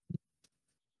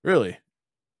 Really?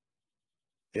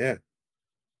 Yeah.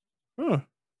 Huh.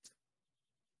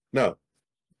 No.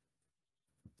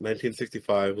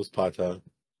 1965 was Pata.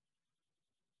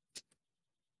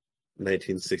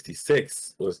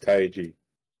 1966 was Taiji.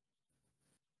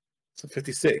 So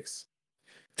 56.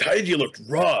 Taiji looked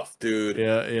rough, dude.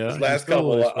 Yeah. His last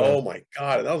couple, oh my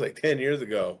god, that was like 10 years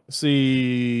ago.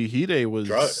 See, Hide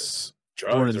was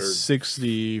born in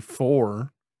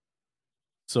 64.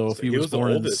 So if he was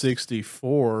born in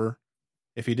 64,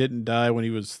 if he didn't die when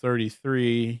he was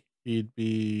 33, he'd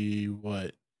be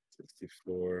what?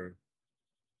 64.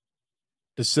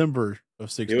 December of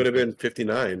 60. He would have been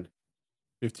 59.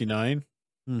 59?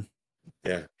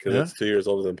 Yeah, because it's 2 years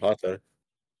older than Pata.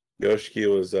 Yoshiki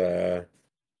was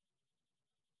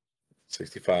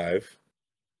 65.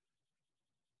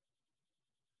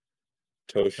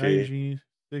 Toshi.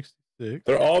 66.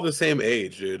 They're all the same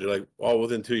age, dude. They're like all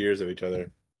within 2 years of each other.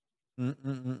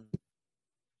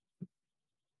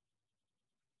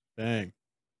 Dang.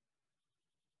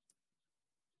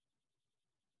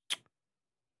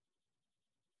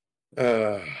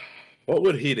 What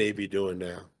would Hide be doing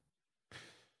now?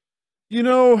 You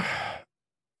know,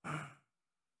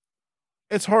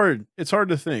 it's hard. It's hard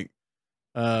to think.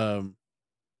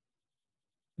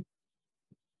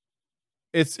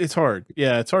 It's hard.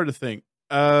 Yeah, it's hard to think.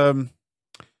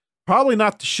 Probably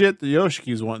not the shit that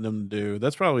Yoshiki's wanting them to do.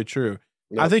 That's probably true.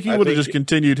 No, I think he would have think just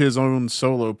continued his own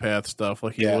solo path stuff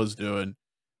like he Yeah. was doing,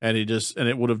 and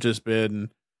it would have just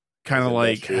been kind of His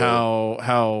like industrial.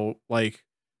 how like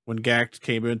when Gact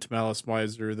came into Malice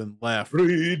Miser then left.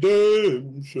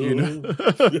 Redemption.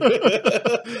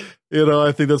 You know,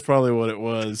 I think that's probably what it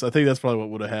was. I think that's probably what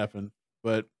would have happened.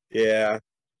 But Yeah.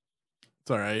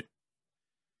 it's all right.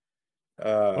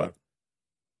 Uh,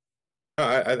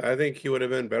 I think he would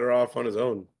have been better off on his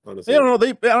own. Honestly, I don't know.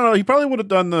 I don't know. He probably would have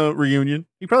done the reunion.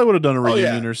 He probably would have done a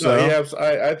reunion or so. No,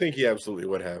 I think he absolutely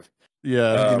would have.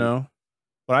 Yeah,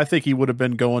 but I think he would have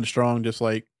been going strong, just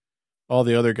like all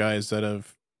the other guys that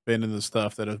have been in the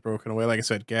stuff that have broken away. Like I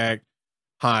said, Gag,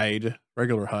 Hyde,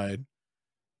 regular Hyde.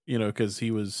 Because he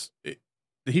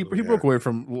broke away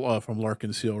from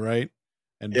Larkin Seal, right?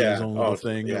 And did his own little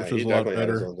thing, which was a lot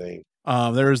better.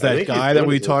 There was that guy that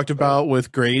we talked about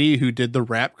with Grady who did the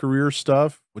rap career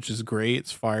stuff, which is great.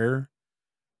 It's fire.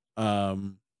 I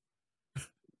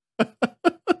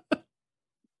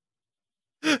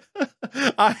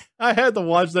had to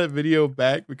watch that video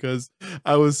back because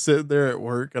I was sitting there at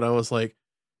work and I was like,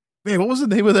 man, what was the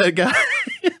name of that guy?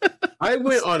 I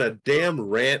went on a damn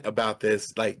rant about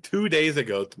this like 2 days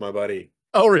ago to my buddy.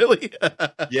 Oh, really?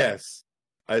 Yes.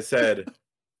 I said,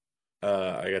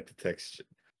 I got the text.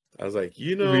 I was like,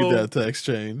 read that text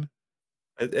chain.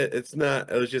 It's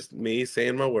not, it was just me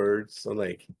saying my words. I'm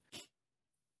like,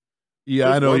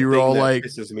 yeah, I know you were all like,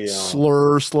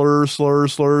 slur,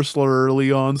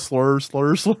 Leon, slur. I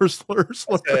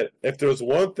said, if there's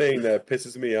one thing that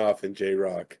pisses me off in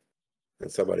J-Rock,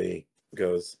 and somebody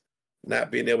goes,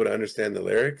 not being able to understand the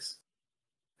lyrics,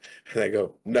 and I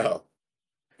go, no.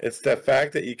 It's the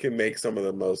fact that you can make some of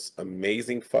the most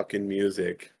amazing fucking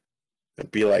music and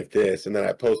be like this, and then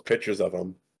I post pictures of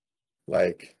them,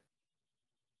 like,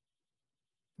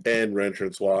 and Ren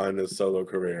Francois in his solo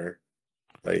career.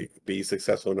 Like, be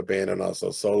successful in a band and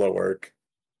also solo work.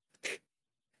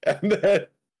 And then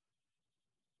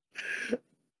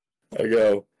I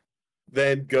go,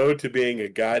 then go to being a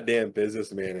goddamn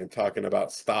businessman and talking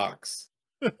about stocks.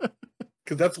 Because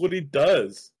that's what he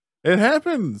does. It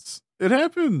happens. And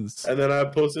then I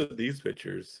posted these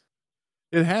pictures.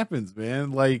 It happens,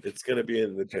 man. Like, it's going to be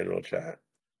in the general chat.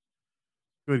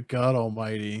 Good God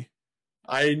almighty.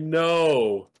 I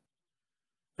know.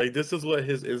 Like, this is what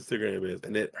his Instagram is,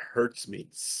 and it hurts me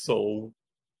so.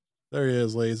 There he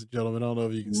is, ladies and gentlemen. I don't know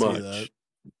if you can see that.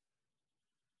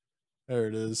 There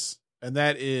it is. And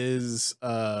that is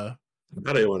I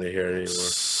don't even want to hear it anymore.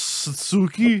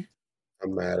 Satsuki.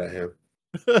 I'm mad at him.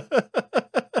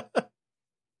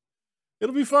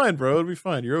 It'll be fine, bro. It'll be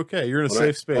fine. You're okay. You're in a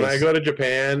safe space. When I go to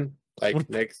Japan, like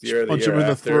next year, punch him in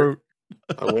the throat.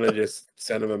 I'm gonna just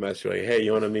send him a message like, "Hey,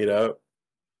 you want to meet up?"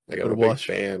 Like, I'm a big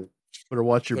fan. Better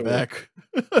watch your back.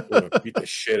 I'm gonna beat the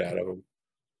shit out of him.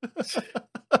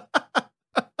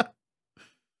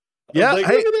 Yeah, like,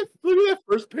 look at that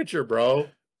first picture, bro.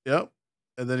 Yep.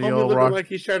 And then he'll rock like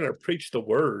he's trying to preach the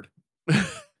word.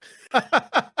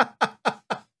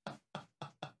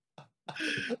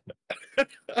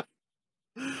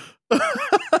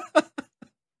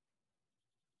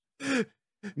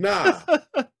 Nah.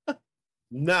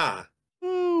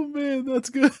 Oh man, that's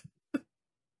good.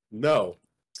 No,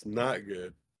 it's not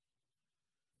good.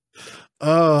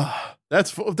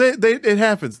 That's it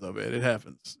happens though, man. It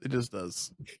happens. It just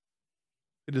does.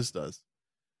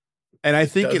 And I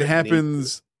think it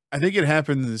happens. I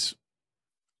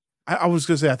was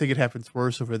gonna say I think it happens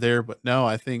worse over there, but no,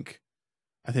 I think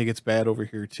it's bad over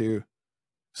here too.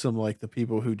 Some like the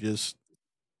people who just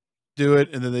do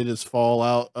it and then they just fall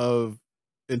out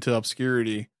into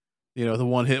obscurity. The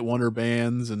one-hit wonder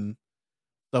bands and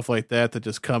stuff like that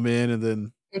just come in and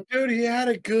then. But dude, he had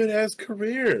a good ass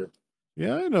career.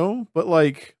 Yeah, I know, but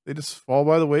like they just fall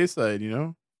by the wayside.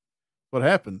 What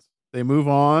happens? They move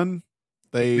on.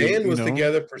 The band was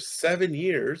together for 7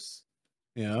 years.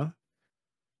 Yeah,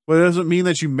 but it doesn't mean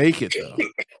that you make it though.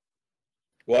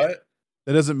 What?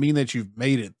 That doesn't mean that you've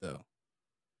made it though.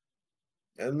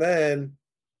 And then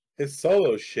his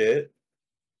solo shit.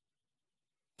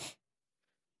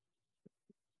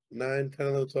 9, 10,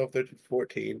 11, 12, 13,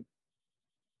 14.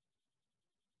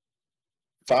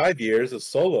 5 years of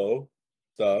solo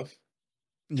stuff.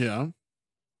 Yeah.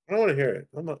 I don't want to hear it.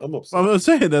 I'm upset. I'm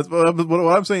saying that's what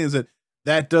I'm saying is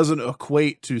that doesn't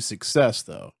equate to success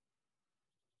though.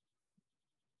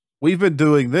 We've been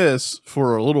doing this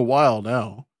for a little while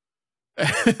now.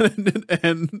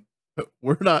 And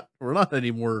we're not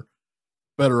any more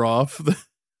better off than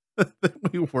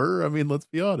we were. I mean, let's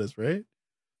be honest, right?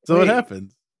 So Wait. it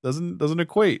happens. Doesn't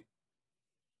equate.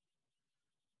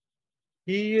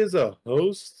 He is a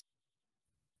host,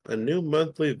 a new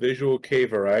monthly visual K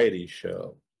variety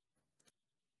show.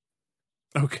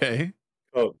 Okay.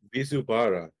 Oh,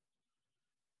 Bizubara.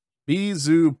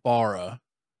 Bizubara.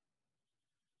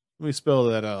 Let me spell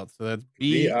that out. So that's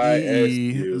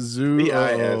B-I-S-U.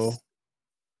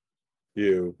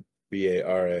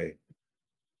 B-E-Z-U-B-A-R-A.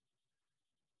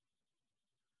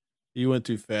 You went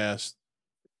too fast.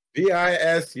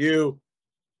 B-I-S-U.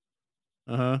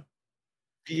 Uh-huh.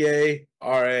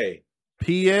 B-A-R-A.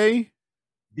 P-A?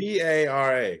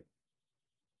 B-A-R-A.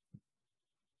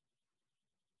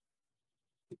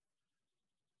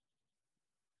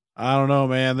 I don't know,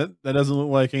 man. That doesn't look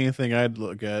like anything I'd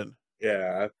look at.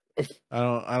 Yeah, I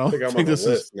don't I think I'm think on the this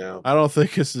list is now. I don't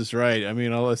think this is right. I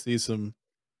mean, I see some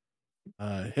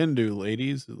Hindu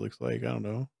ladies, it looks like. I don't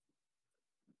know.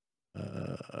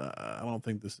 I don't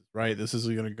think this is right. This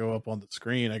isn't going to go up on the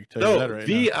screen. I can tell you that No, right now.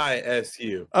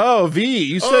 V-I-S-U. Oh, V.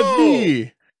 You said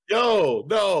V. Yo,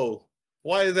 no.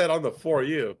 Why is that on the For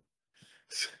You?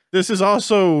 This is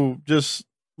also just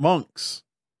monks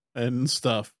and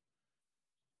stuff.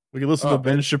 We can listen to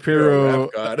Ben Shapiro,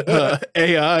 Rap God.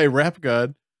 AI rap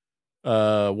god.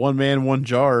 One man, one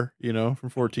jar, from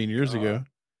 14 years ago.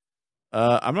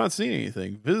 I'm not seeing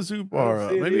anything.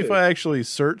 Vizubara. Maybe if I actually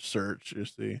search, you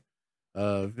see.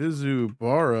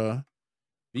 Vizubara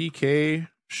BK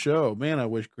show. Man, I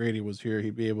wish Grady was here.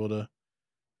 He'd be able to,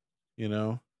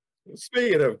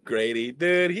 Speaking of Grady,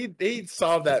 dude, he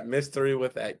solved that mystery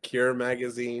with that Cure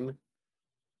magazine.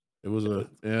 It was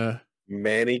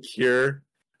Manicure.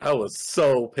 I was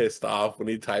so pissed off when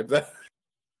he typed that.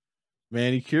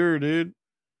 Manicure, dude.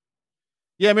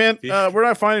 Yeah, man. We're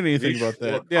not finding anything about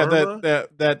that. Yeah,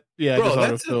 that Bro,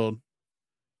 just autofilled.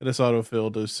 It just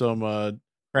autofilled as some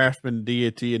craftsman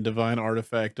deity and divine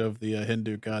artifact of the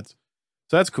Hindu gods.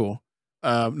 So that's cool.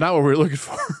 Not what we were looking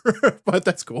for, but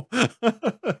that's cool.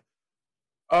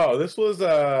 Oh, this was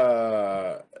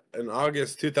in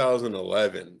August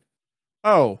 2011.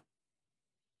 Oh,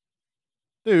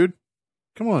 dude,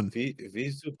 come on.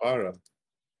 Vizubara.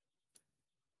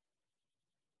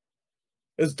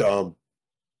 It's dumb.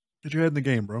 Get your head in the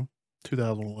game, bro.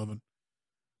 2011.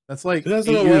 That's like 8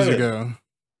 2011. years ago.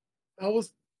 That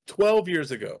was 12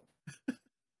 years ago.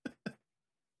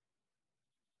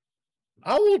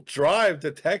 I will drive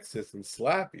to Texas and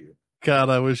slap you. God,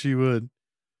 I wish you would.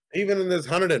 Even in this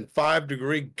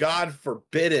 105-degree, God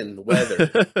forbidden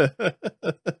weather.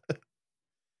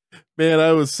 Man,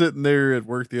 I was sitting there at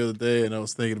work the other day and I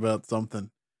was thinking about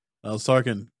something. I was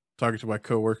talking to my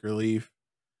coworker Leaf,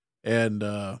 and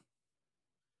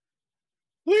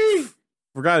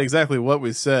forgot exactly what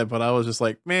we said, but I was just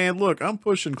like, man, look, I'm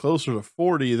pushing closer to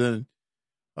 40 than,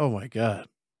 oh my God.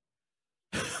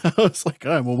 I was like,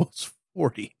 I'm almost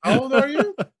 40. How old are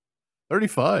you?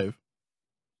 35.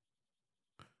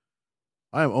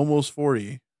 I am almost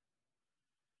 40.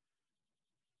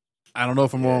 I don't know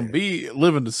if I'm going to be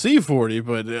living to see 40,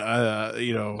 but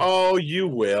Oh, you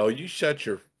will. You shut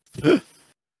your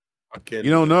fucking.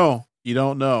 You don't know. You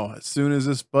don't know. As soon as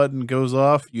this button goes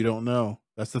off, you don't know.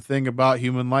 That's the thing about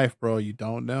human life, bro. You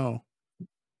don't know. You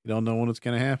don't know when it's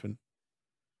going to happen.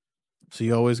 So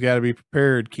you always got to be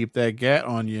prepared. Keep that gat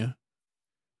on you.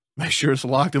 Make sure it's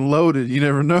locked and loaded. You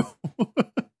never know.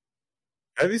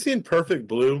 Have you seen Perfect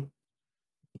Blue?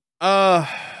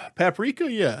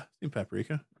 Paprika? Yeah. Seen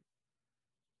Paprika.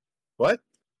 What?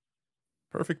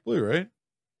 Perfect Blue, right?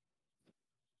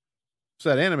 It's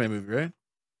that anime movie, right?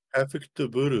 Perfect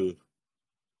Blue.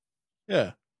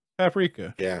 Yeah.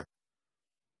 Paprika. Yeah.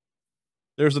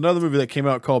 There's another movie that came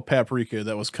out called Paprika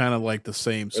that was kind of like the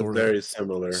same sort of. Very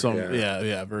similar.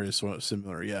 Yeah, very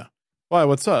similar. Yeah. Why?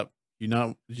 What's up?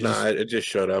 Nah, it just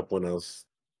showed up when I was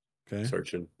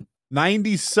searching.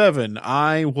 97.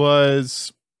 I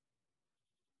was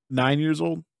 9 years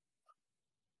old.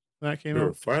 That came out. You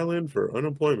were filing for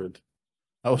unemployment.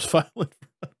 I was filing.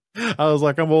 I was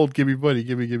like, I'm old. Give me money.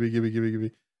 Give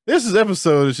me. This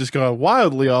episode has just gone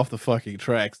wildly off the fucking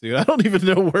tracks, dude. I don't even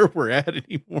know where we're at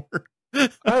anymore. I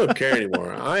don't care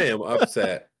anymore. I am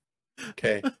upset.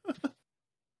 Okay.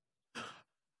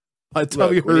 My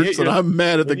tummy hurts and I'm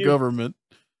mad at the government.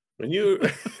 When you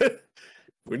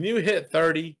hit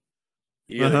 30,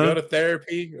 you either go to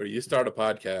therapy or you start a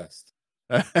podcast.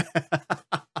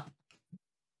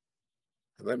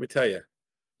 Let me tell you.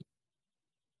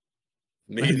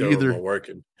 Neither of them are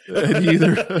working. And you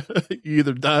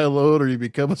either die alone or you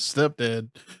become a stepdad.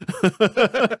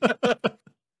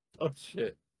 Oh,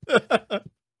 shit.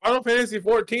 Final Fantasy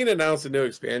 14 announced a new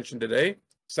expansion today.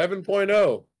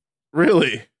 7.0.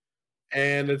 Really?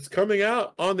 And it's coming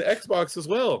out on the Xbox as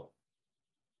well.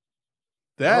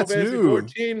 That's Final Fantasy new.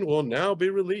 14 will now be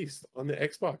released on the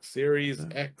Xbox Series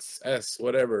X, S,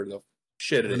 whatever the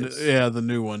shit it is. Yeah, the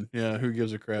new one. Yeah, who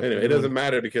gives a crap? Anyway, it doesn't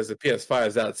matter because the PS5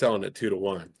 is out selling at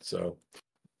 2-1. So,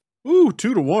 Ooh,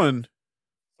 2-1.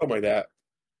 something like that.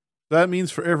 That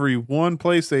means for every one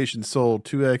PlayStation sold,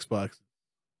 2 Xbox.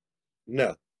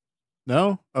 No,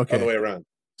 No? Okay. other way around.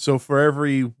 So for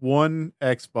every one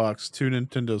Xbox, 2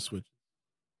 Nintendo Switch.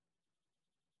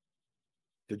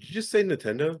 Did you just say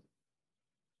Nintendo?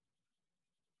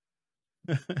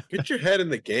 Get your head in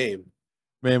the game.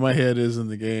 Man, my head is in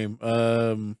the game.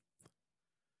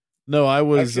 No, I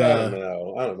was. Actually, I don't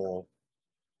know.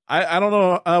 I don't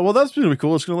know. Well, that's going to be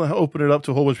cool. It's going to open it up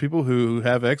to a whole bunch of people who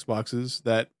have Xboxes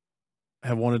that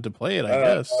have wanted to play it, I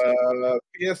guess.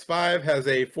 PS5 has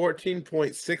a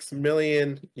 14.6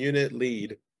 million unit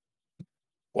lead.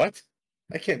 What?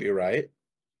 That can't be right.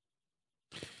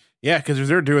 Yeah, because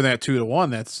they're doing that 2-1.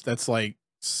 That's like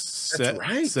That's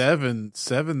right. 7.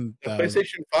 The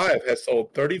PlayStation 5 has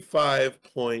sold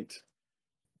 35.94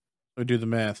 We do the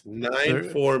math.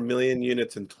 million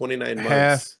units in 29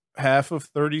 months. Half of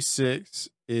 36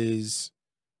 is,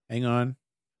 hang on,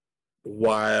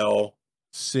 While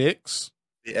 6.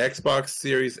 the Xbox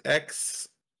Series X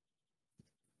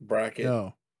bracket,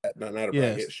 No, not a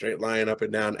Yes. bracket, straight line up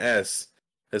and down S,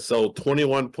 has sold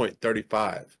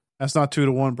 21.35. that's not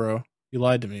 2-1, bro. You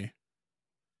lied to me.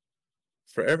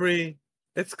 For every,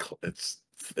 it's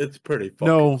pretty fucking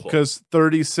No, close. because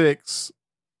 36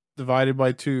 divided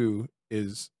by 2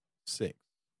 is 6.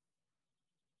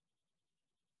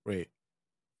 Wait.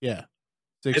 Yeah.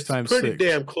 6 It's times pretty 6.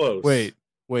 damn close. Wait.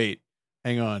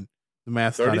 Hang on. The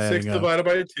math's not 36 adding up. divided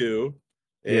by 2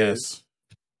 is Yes.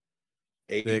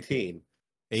 18.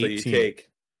 18. So you take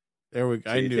There we go.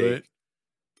 so I you knew take it.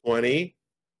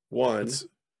 21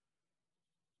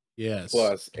 Yes.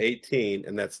 plus 18,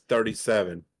 and that's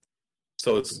 37.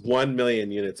 So it's 1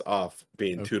 million units off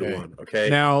being 2-1. Okay.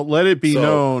 Now, let it be So,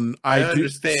 known. I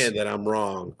understand that I'm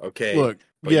wrong. Okay. Look,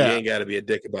 but you yeah. ain't got to be a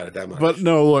dick about it that much. But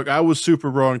no, look, I was super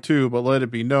wrong too, but let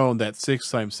it be known that 6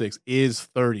 times 6 is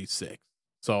 36.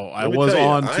 So I Let me was tell you,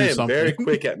 on I to am something. very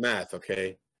quick at math.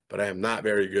 Okay. But I am not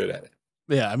very good at it.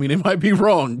 Yeah, I mean, it might be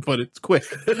wrong, but it's quick.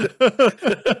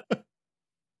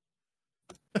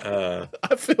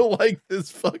 I feel like this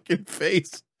fucking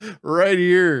face right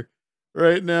here,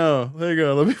 right now. Hang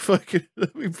on, let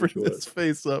me bring this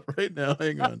face up right now.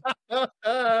 Hang on.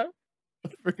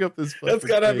 Bring up this fucking That's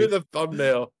gotta face. be the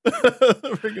thumbnail.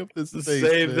 Bring up this face,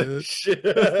 Save man. that shit.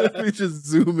 Let me just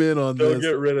zoom in on Don't this.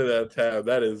 get rid of that tab.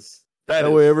 That is That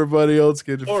way everybody else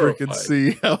can freaking horrifying.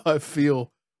 see how I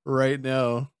feel right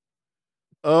now.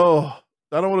 Oh,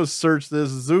 I don't want to search this.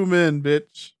 Zoom in,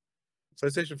 bitch.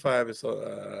 PlayStation 5 is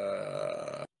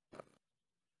Oh,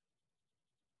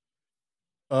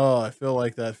 I feel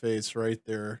like that face right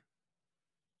there.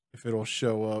 If it'll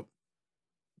show up.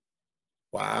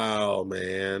 wow,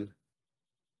 man.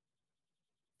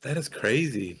 That is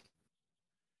crazy.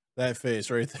 That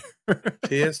face right there.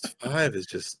 PS5 is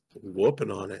just whooping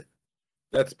on it.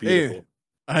 That's beautiful.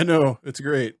 Hey, I know. It's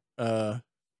great.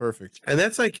 Perfect. And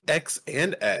that's like X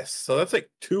and S. So that's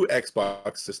like 2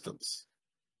 Xbox systems.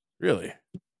 Really?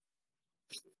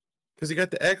 Because you got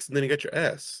the X and then you got your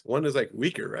S. One is like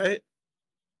weaker, right?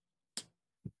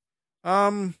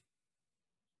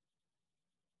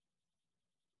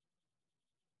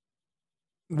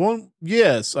 One,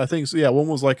 yes, I think so. Yeah, one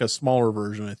was like a smaller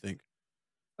version, I think.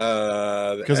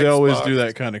 Because they always do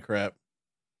that kind of crap.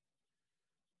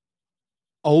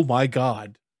 Oh my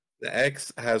god. The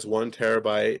X has 1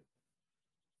 terabyte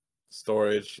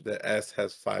storage. The S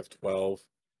has 512.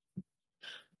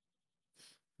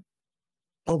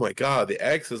 Oh my god, the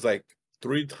X is like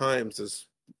 3 times as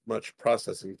much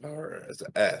processing power as the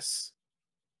S.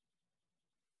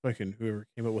 Fucking whoever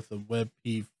came up with the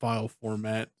WebP file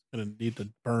format is gonna need to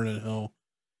burn in hell.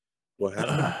 What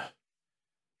happened?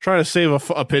 Try to save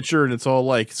a picture and it's all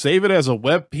like, save it as a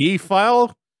WebP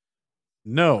file?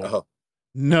 No. Oh,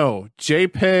 No.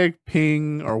 JPEG,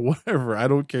 ping, or whatever. I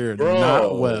don't care. Bro.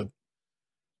 Not web.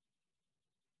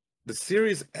 the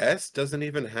Series S doesn't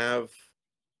even have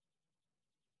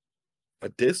a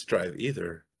disk drive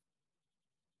either.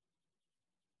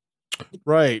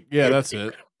 Right. Yeah, that's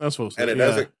it. That's what And it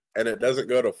doesn't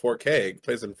go to 4K. It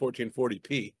plays in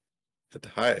 1440p at the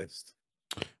highest.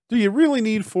 Do you really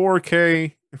need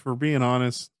 4K, if we're being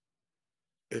honest?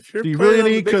 If you're Do you playing really on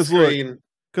the need- big 'cause look, screen,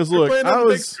 Because you're look, playing I on the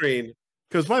big was screen.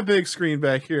 because my big screen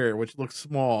back here, which looks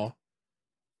small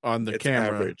on the It's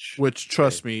camera, average. which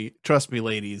trust me,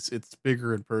 ladies, it's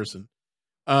bigger in person.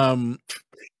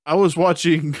 I was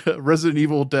watching Resident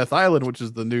Evil Death Island, which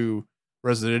is the new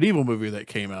Resident Evil movie that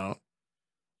came out,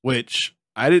 which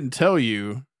I didn't tell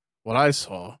you what I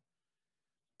saw,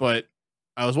 but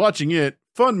I was watching it.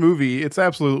 Fun movie. It's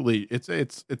absolutely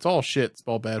it's all shit. It's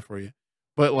all bad for you.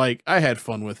 But like I had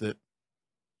fun with it.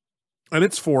 And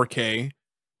it's 4K.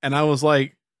 And I was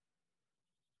like,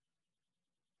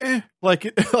 like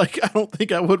I don't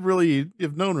think I would really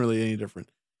have known really any different.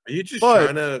 Are you just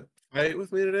trying to fight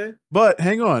with me today? But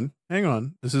hang on.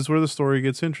 This is where the story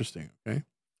gets interesting. Okay.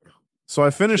 So I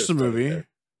finished the movie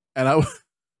and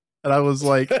I was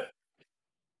like,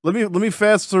 let me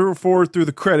fast forward through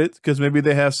the credits because maybe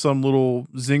they have some little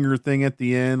zinger thing at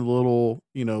the end, little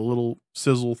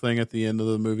sizzle thing at the end of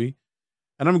the movie.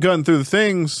 And I'm going through the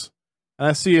things and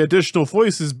I see additional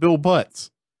voices, Bill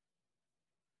Butts.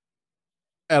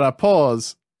 And I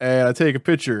pause and I take a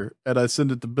picture and I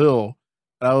send it to Bill.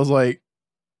 And I was like,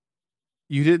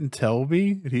 you didn't tell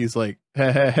me? And he's like,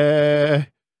 yeah.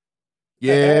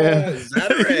 Is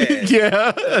that right?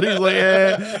 Yeah. And he's like,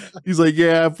 yeah. He's like,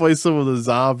 yeah, I play some of the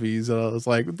zombies. And I was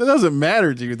like, that doesn't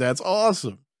matter, dude. That's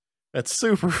awesome. That's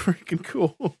super freaking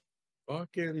cool.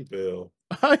 Fucking Bill.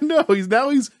 I know. He's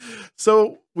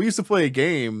so we used to play a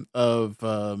game of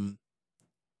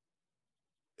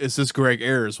it's just Greg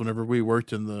Ayers whenever we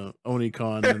worked in the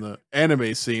Onicon and the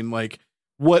anime scene, like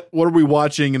what are we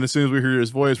watching? And as soon as we hear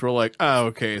his voice, we're like, oh,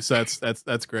 okay, so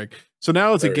that's Greg. So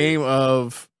now it's a game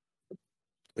of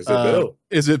is it Bill?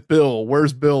 Is it Bill?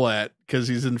 Where's Bill at? Because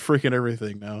he's in freaking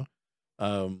everything now.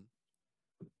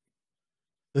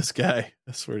 This guy,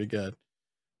 I swear to God.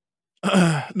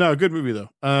 No, good movie though.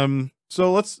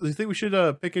 So do you think we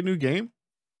should pick a new game?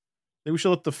 Think we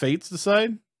should let the fates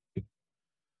decide?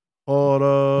 Hold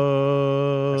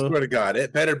I swear to God,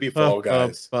 it better be Fall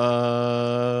Guys.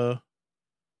 Better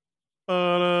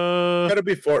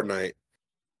be Fortnite.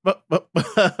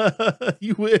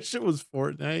 You wish it was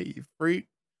Fortnite, you freak.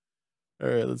 All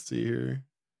right, let's see here.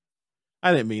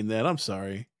 I didn't mean that. I'm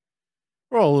sorry.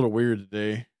 We're all a little weird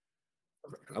today.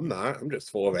 I'm not. I'm just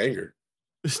full of anger.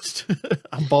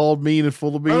 I'm bald, mean, and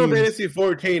full of beans. Final Fantasy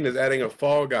 14 is adding a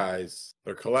Fall Guys.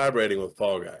 They're collaborating with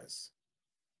Fall Guys.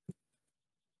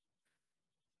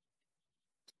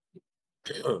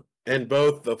 And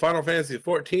both the Final Fantasy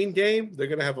 14 game, they're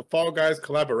going to have a Fall Guys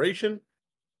collaboration.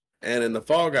 And in the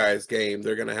Fall Guys game,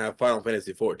 they're going to have Final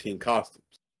Fantasy 14 costumes.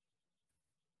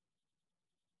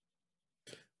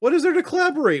 What is there to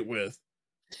collaborate with?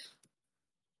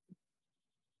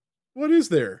 What is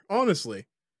there, honestly?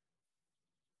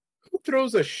 Who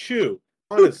throws a shoe?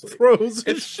 Honestly,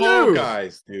 it's shoe? Fall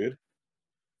Guys, dude.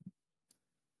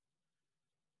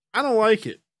 I don't like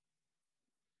it.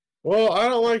 Well, I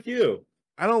don't like you.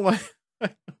 I don't like.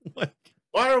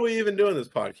 Why are we even doing this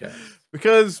podcast?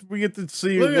 Because we get to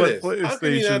see Look what at this. PlayStation. How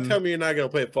can you not tell me you're not going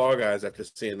to play Fall Guys after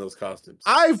seeing those costumes?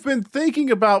 I've been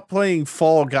thinking about playing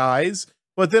Fall Guys,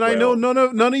 but then I know none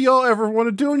of y'all ever want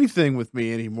to do anything with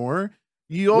me anymore.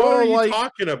 What are you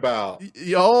talking about?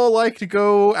 Y'all like to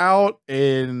go out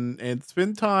and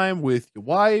spend time with your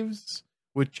wives,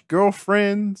 with your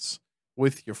girlfriends,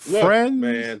 with your friends.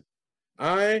 Man,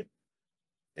 I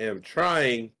am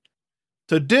trying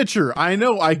to ditch her. I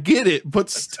know, I get it, but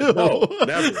still. No,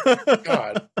 never.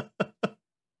 God.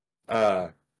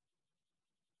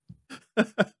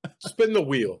 Spin the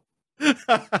wheel.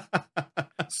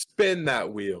 Spin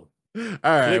that wheel. All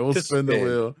right, we'll spin the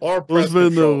wheel. Or we'll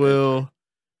spin the wheel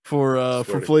for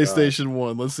for PlayStation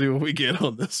 1. Let's see what we get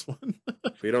on this one.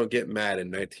 We don't get Madden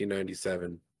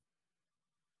 1997.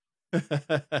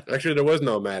 Actually, there was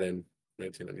no Madden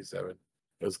 1997.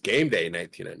 It was Game Day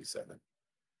 1997.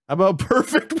 How about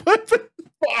Perfect Weapon?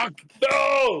 Fuck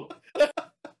no! Out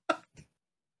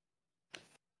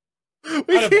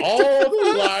of all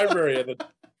the library of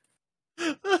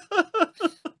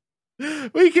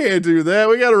we can't do that.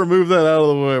 We got to remove that out of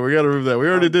the way. We got to remove that. We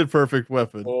already did Perfect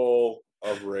Weapon. Full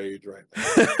of rage right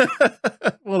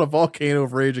now. Well, a volcano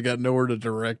of rage. I got nowhere to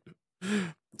direct it.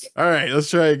 All right, let's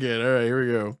try again. All right, here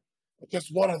we go.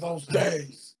 Just one of those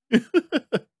days.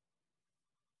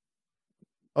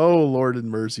 Oh, Lord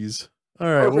and mercies. All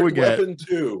right, Perfect what we got? Weapon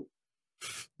 2.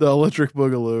 The Electric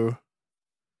Boogaloo.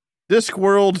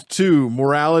 Discworld 2,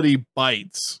 Morality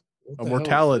Bites.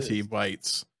 Mortality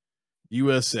Bites.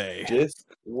 USA.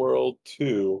 Discworld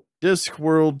 2.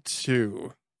 Discworld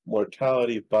 2.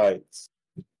 Mortality Bites.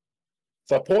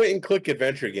 It's a point-and-click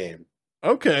adventure game.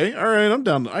 Okay, all right, I'm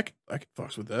down. I can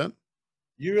fuck with that.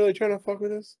 You really trying to fuck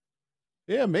with this?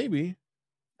 Yeah, maybe.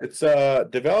 It's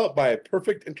developed by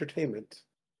Perfect Entertainment.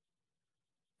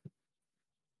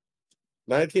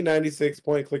 1996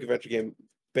 point-and-click adventure game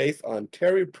based on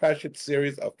Terry Pratchett's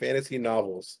series of fantasy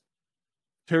novels.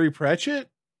 Terry Pratchett?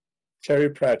 Terry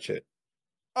Pratchett.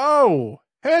 Oh,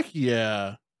 heck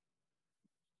yeah.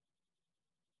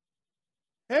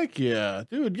 Heck yeah.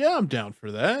 Dude, yeah, I'm down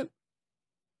for that.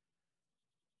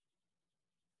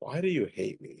 Why do you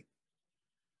hate me?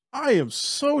 I am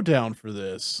so down for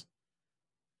this.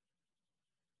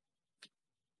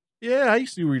 Yeah, I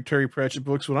used to read Terry Pratchett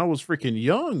books when I was freaking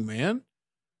young, man.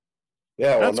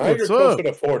 Yeah, well, That's now you're what's closer up.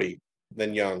 to 40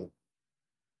 than young.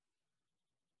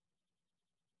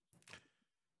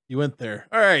 You went there.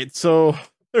 All right, so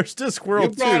there's You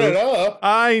Discworld brought it 2. up.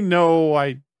 I know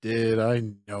I did. I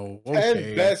know. 10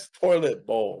 Okay. best toilet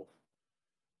bowl.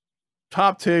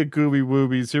 Top 10 Gooby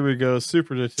Woobies. Here we go.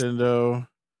 Super Nintendo.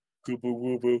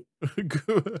 Gooboo woo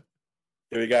Go-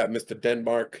 Here we got Mr.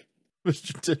 Denmark.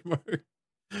 Mr. Denmark.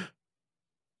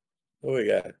 What we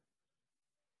got?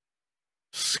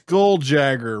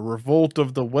 Skulljagger, Revolt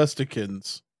of the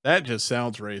Westikins. That just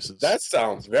sounds racist. That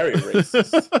sounds very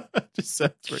racist. Just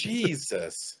sounds racist.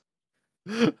 Jesus.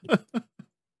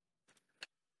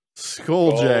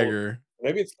 Skulljagger.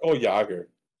 Maybe it's Skull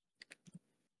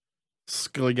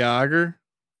Skulljagger.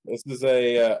 This is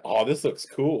a. Oh, this looks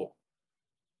cool.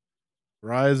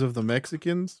 Rise of the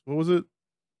Mexicans. What was it?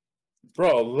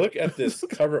 Bro, look at this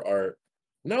cover art.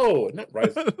 No, not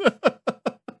Rise.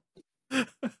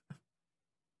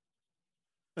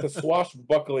 It's a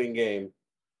swashbuckling game.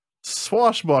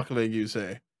 Swashbuckling, you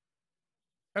say?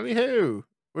 Anywho,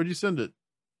 where'd you send it?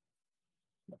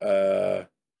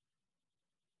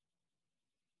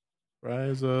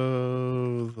 Rise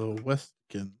of the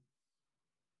Westkins.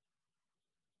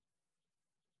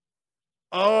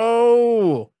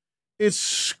 Oh,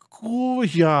 it's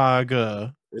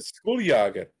Skulljaga. It's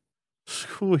Skulljaga.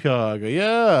 Skulljaga,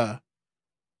 yeah.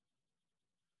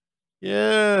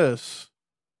 Yes.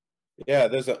 Yeah,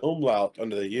 there's an umlaut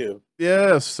under the U.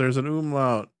 Yes, there's an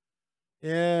umlaut.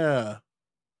 Yeah.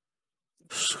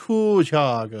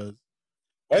 Skulljagas.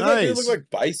 Why does that dude Nice. look like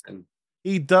Bison?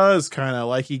 He does kind of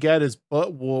like he got his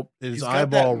butt whooped, his He's got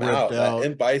eyeball that mouth, ripped out.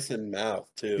 and Bison mouth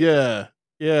too. Yeah.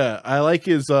 Yeah. I like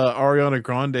his Ariana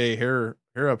Grande hair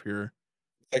up here.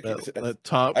 Like, That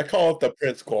top. I call it the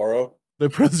Prince Goro. The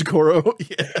Prince Goro.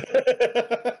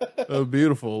 Yeah. Oh,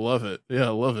 beautiful. Love it. Yeah,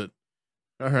 love it.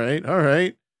 All right. All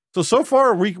right. So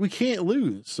far we can't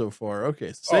lose so far.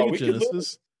 Okay. So Sega we can Genesis.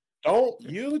 lose. Don't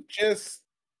you just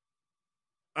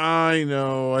I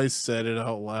know. I said it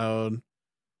out loud.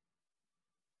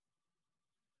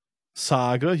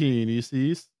 Saga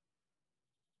Genesis.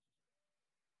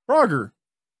 Frogger.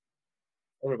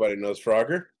 everybody knows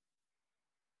Frogger.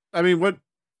 I mean, what?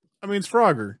 I mean, it's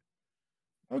Frogger.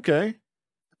 Okay.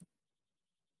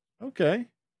 Okay.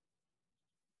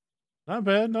 Not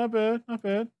bad. Not bad. Not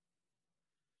bad.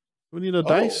 We need a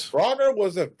dice. Frogger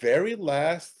was the very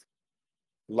last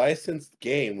licensed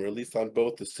game released on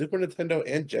both the Super Nintendo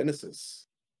and Genesis.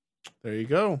 There you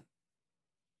go.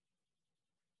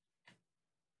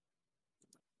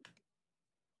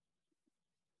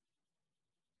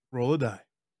 Roll a die.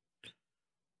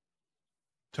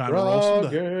 Time to roll some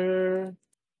die. Frogger.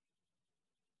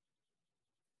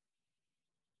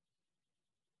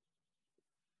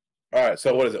 All right,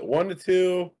 so what is it? 1 to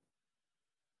 2.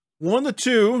 1 to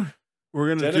 2.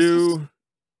 We're gonna do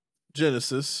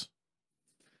Genesis.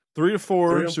 3 to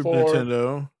 4. 3 to Super 4.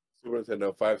 Nintendo. Super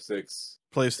Nintendo 5, 6.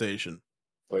 PlayStation.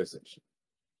 PlayStation.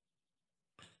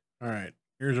 All right.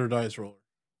 Here's our dice roller.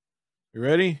 You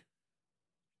ready?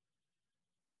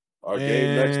 Our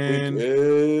game next And- week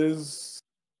is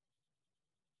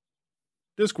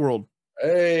Discworld.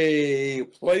 hey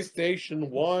PlayStation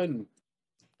 1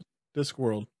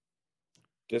 Discworld.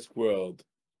 Discworld.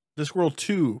 Discworld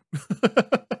 2.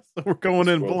 So we're going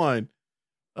in Discworld.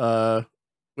 blind.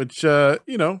 Which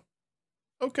you know,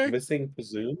 okay. Missing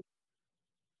Presume.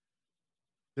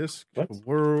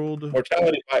 Discworld.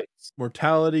 Mortality Bites.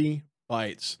 Mortality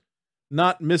Bites.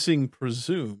 Not Missing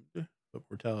Presumed, but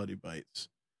Mortality Bites.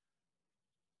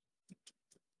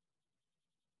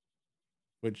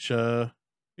 Which yeah.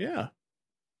 I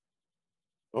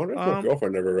wonder if my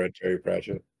girlfriend never read Terry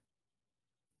Pratchett.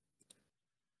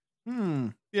 Yeah,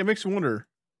 it makes me wonder.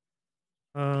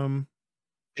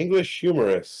 English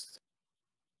humorist.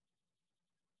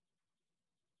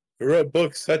 He wrote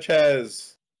books such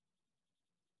as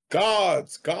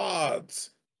Gods.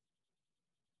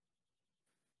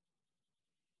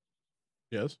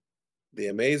 Yes. The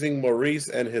Amazing Maurice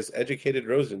and His Educated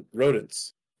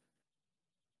Rodents.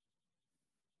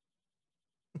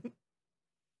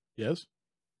 Yes.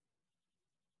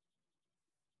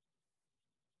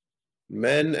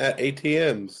 Men at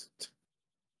ATMs.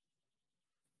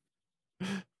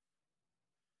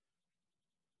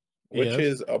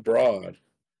 Witches Abroad.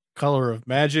 Color of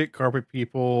Magic, Carpet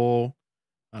People.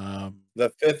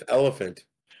 The Fifth Elephant.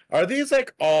 Are these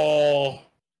like all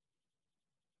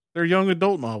They're young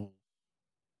adult novels.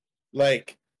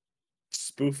 like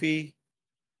spoofy?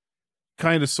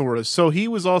 Kind of, sort of. So he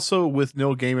was also with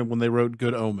Neil Gaiman when they wrote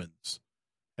Good Omens.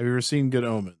 Have you ever seen Good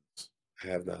Omens? I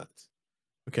have not.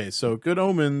 Okay, so Good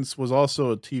Omens was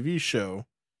also a TV show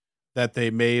that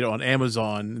they made on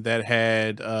Amazon that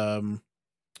had one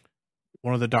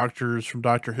of the doctors from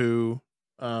Doctor Who.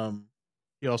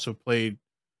 He also played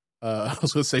I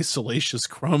was gonna say Salacious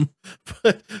Crumb,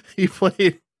 but he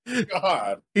played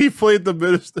the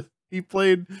minister. He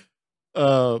played one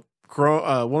of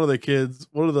the kids of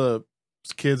one of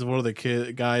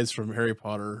the guys from Harry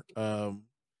Potter.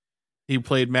 He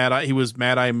played he was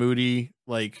Mad Eye Moody,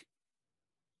 like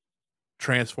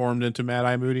transformed into Mad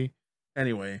Eye Moody.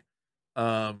 Anyway,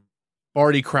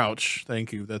 Barty Crouch,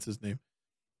 thank you, that's his name.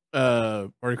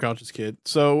 Barty Crouch's kid.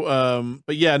 So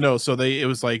but yeah, no, so it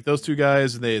was like those two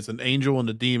guys, and it's an angel and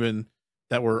a demon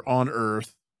that were on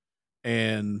Earth,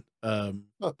 and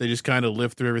they just kind of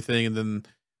live through everything, and then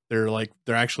they're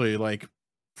actually like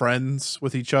friends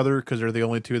with each other because they're the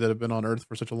only two that have been on Earth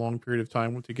for such a long period of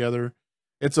time together.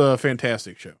 It's a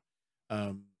fantastic show.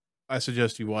 I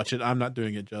suggest you watch it. I'm not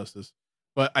doing it justice,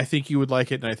 but I think you would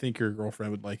like it, and I think your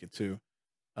girlfriend would like it too.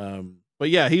 But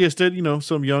yeah, he just did,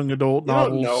 some young adult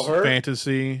novels,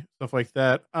 fantasy, stuff like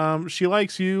that. She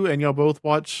likes you, and y'all both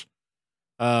watch,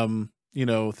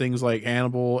 things like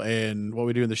Hannibal and What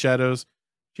We Do in the Shadows.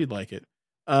 She'd like it.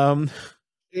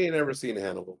 She ain't never seen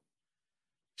Hannibal.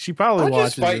 She probably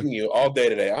watches. I'm just fighting you all day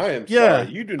today. I am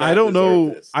sorry. You do not. I don't know.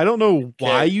 This. I don't know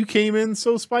why you came in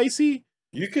so spicy.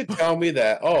 You could tell me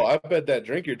that. Oh, I bet that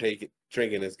drink you're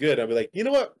drinking is good. I'd be like, you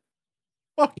know what?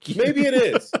 Fuck you. Maybe it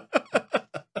is.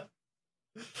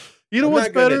 You know what's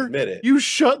better? You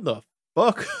shut the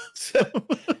fuck.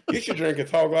 You should drink a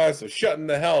tall glass of shutting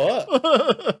the hell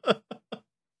up.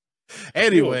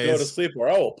 Anyways, go to sleep, or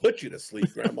I will put you to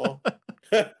sleep, Grandma.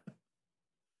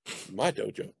 My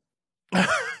dojo.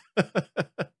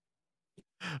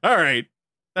 All right,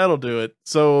 that'll do it.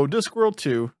 So Discworld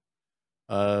 2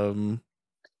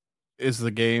 is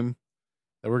the game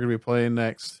that we're gonna be playing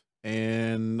next,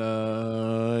 and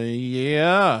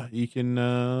yeah, you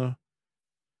can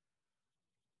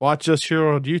watch us here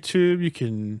on YouTube. You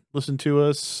can listen to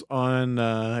us on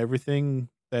everything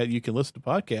that you can listen to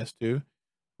podcasts to.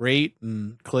 Rate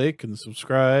and click and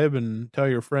subscribe, and tell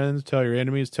your friends, tell your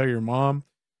enemies, tell your mom.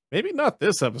 Maybe not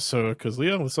this episode because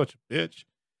Leon was such a bitch,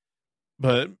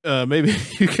 but maybe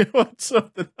you can watch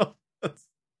something else.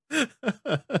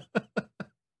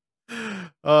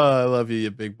 Oh, I love you, you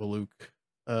big Baluk.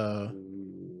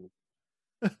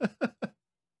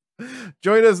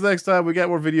 Join us next time. We got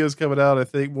more videos coming out. I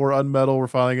think more Unmetal. We're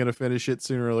finally going to finish it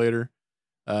sooner or later.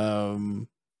 But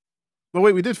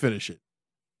wait, we did finish it.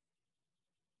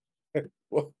 Did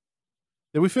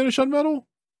we finish Unmetal?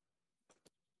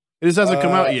 It just hasn't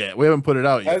come out yet. We haven't put it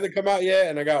out yet. Hasn't come out yet,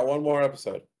 and I got one more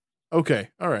episode. Okay.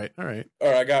 All right. Or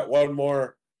I got one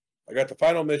more. I got the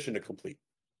final mission to complete.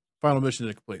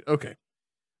 Okay.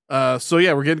 So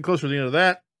yeah, we're getting closer to the end of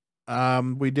that.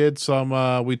 We did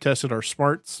we tested our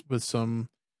smarts with some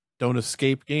Don't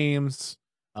Escape games,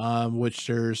 which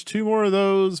there's 2 more of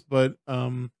those, but I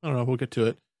don't know. We'll get to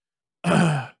it.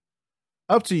 Up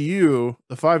to you.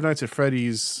 The Five Nights at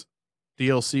Freddy's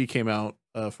DLC came out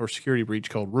for Security Breach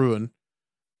called Ruin.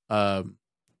 I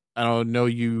don't know,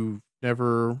 you've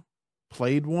never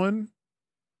played one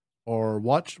or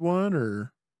watched one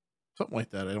or something like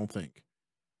that. I don't think.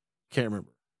 Can't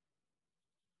remember.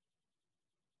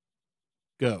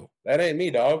 Go. That ain't me,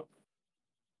 dog.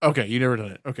 Okay, you never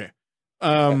done it. Okay.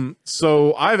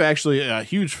 So I've actually a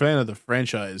huge fan of the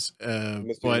franchise.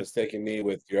 Must be mistaking me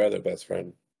with your other best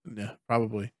friend. Yeah,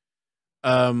 probably.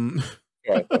 Wow.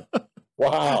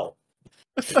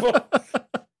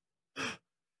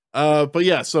 But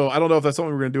yeah, so I don't know if that's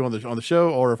something we're gonna do on the show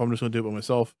or if I'm just gonna do it by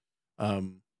myself. I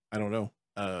don't know.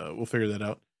 We'll figure that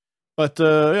out. But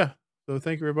yeah. So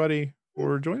thank you everybody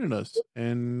for joining us,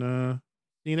 and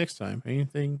see you next time.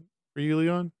 Anything for you,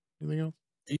 Leon? Anything else?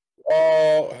 You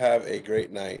all have a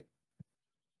great night.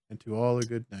 And to all a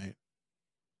good night.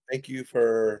 Thank you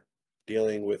for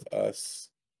dealing with us,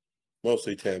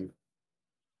 mostly Tim,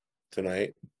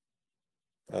 tonight.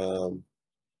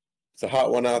 It's a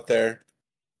hot one out there.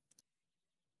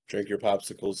 Drink your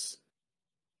popsicles.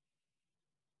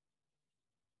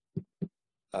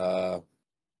 Go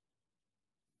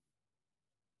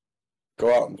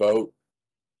out and vote.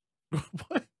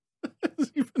 What?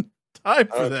 There's even time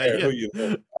for that. I don't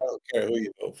care who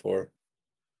you vote for.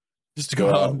 Just to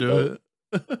go out and do it.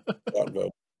 God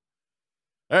vote.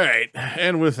 All right.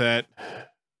 And with that.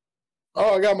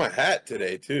 Oh, I got my hat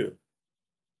today, too.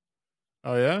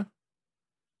 Oh, yeah?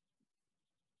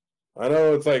 I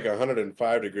know it's like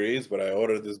 105 degrees, but I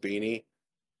ordered this beanie.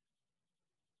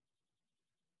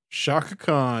 Shaka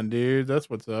Khan, dude. That's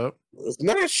what's up. It's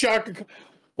not Shaka.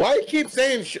 Why you keep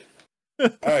saying All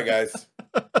right, guys.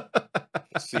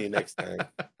 See you next time.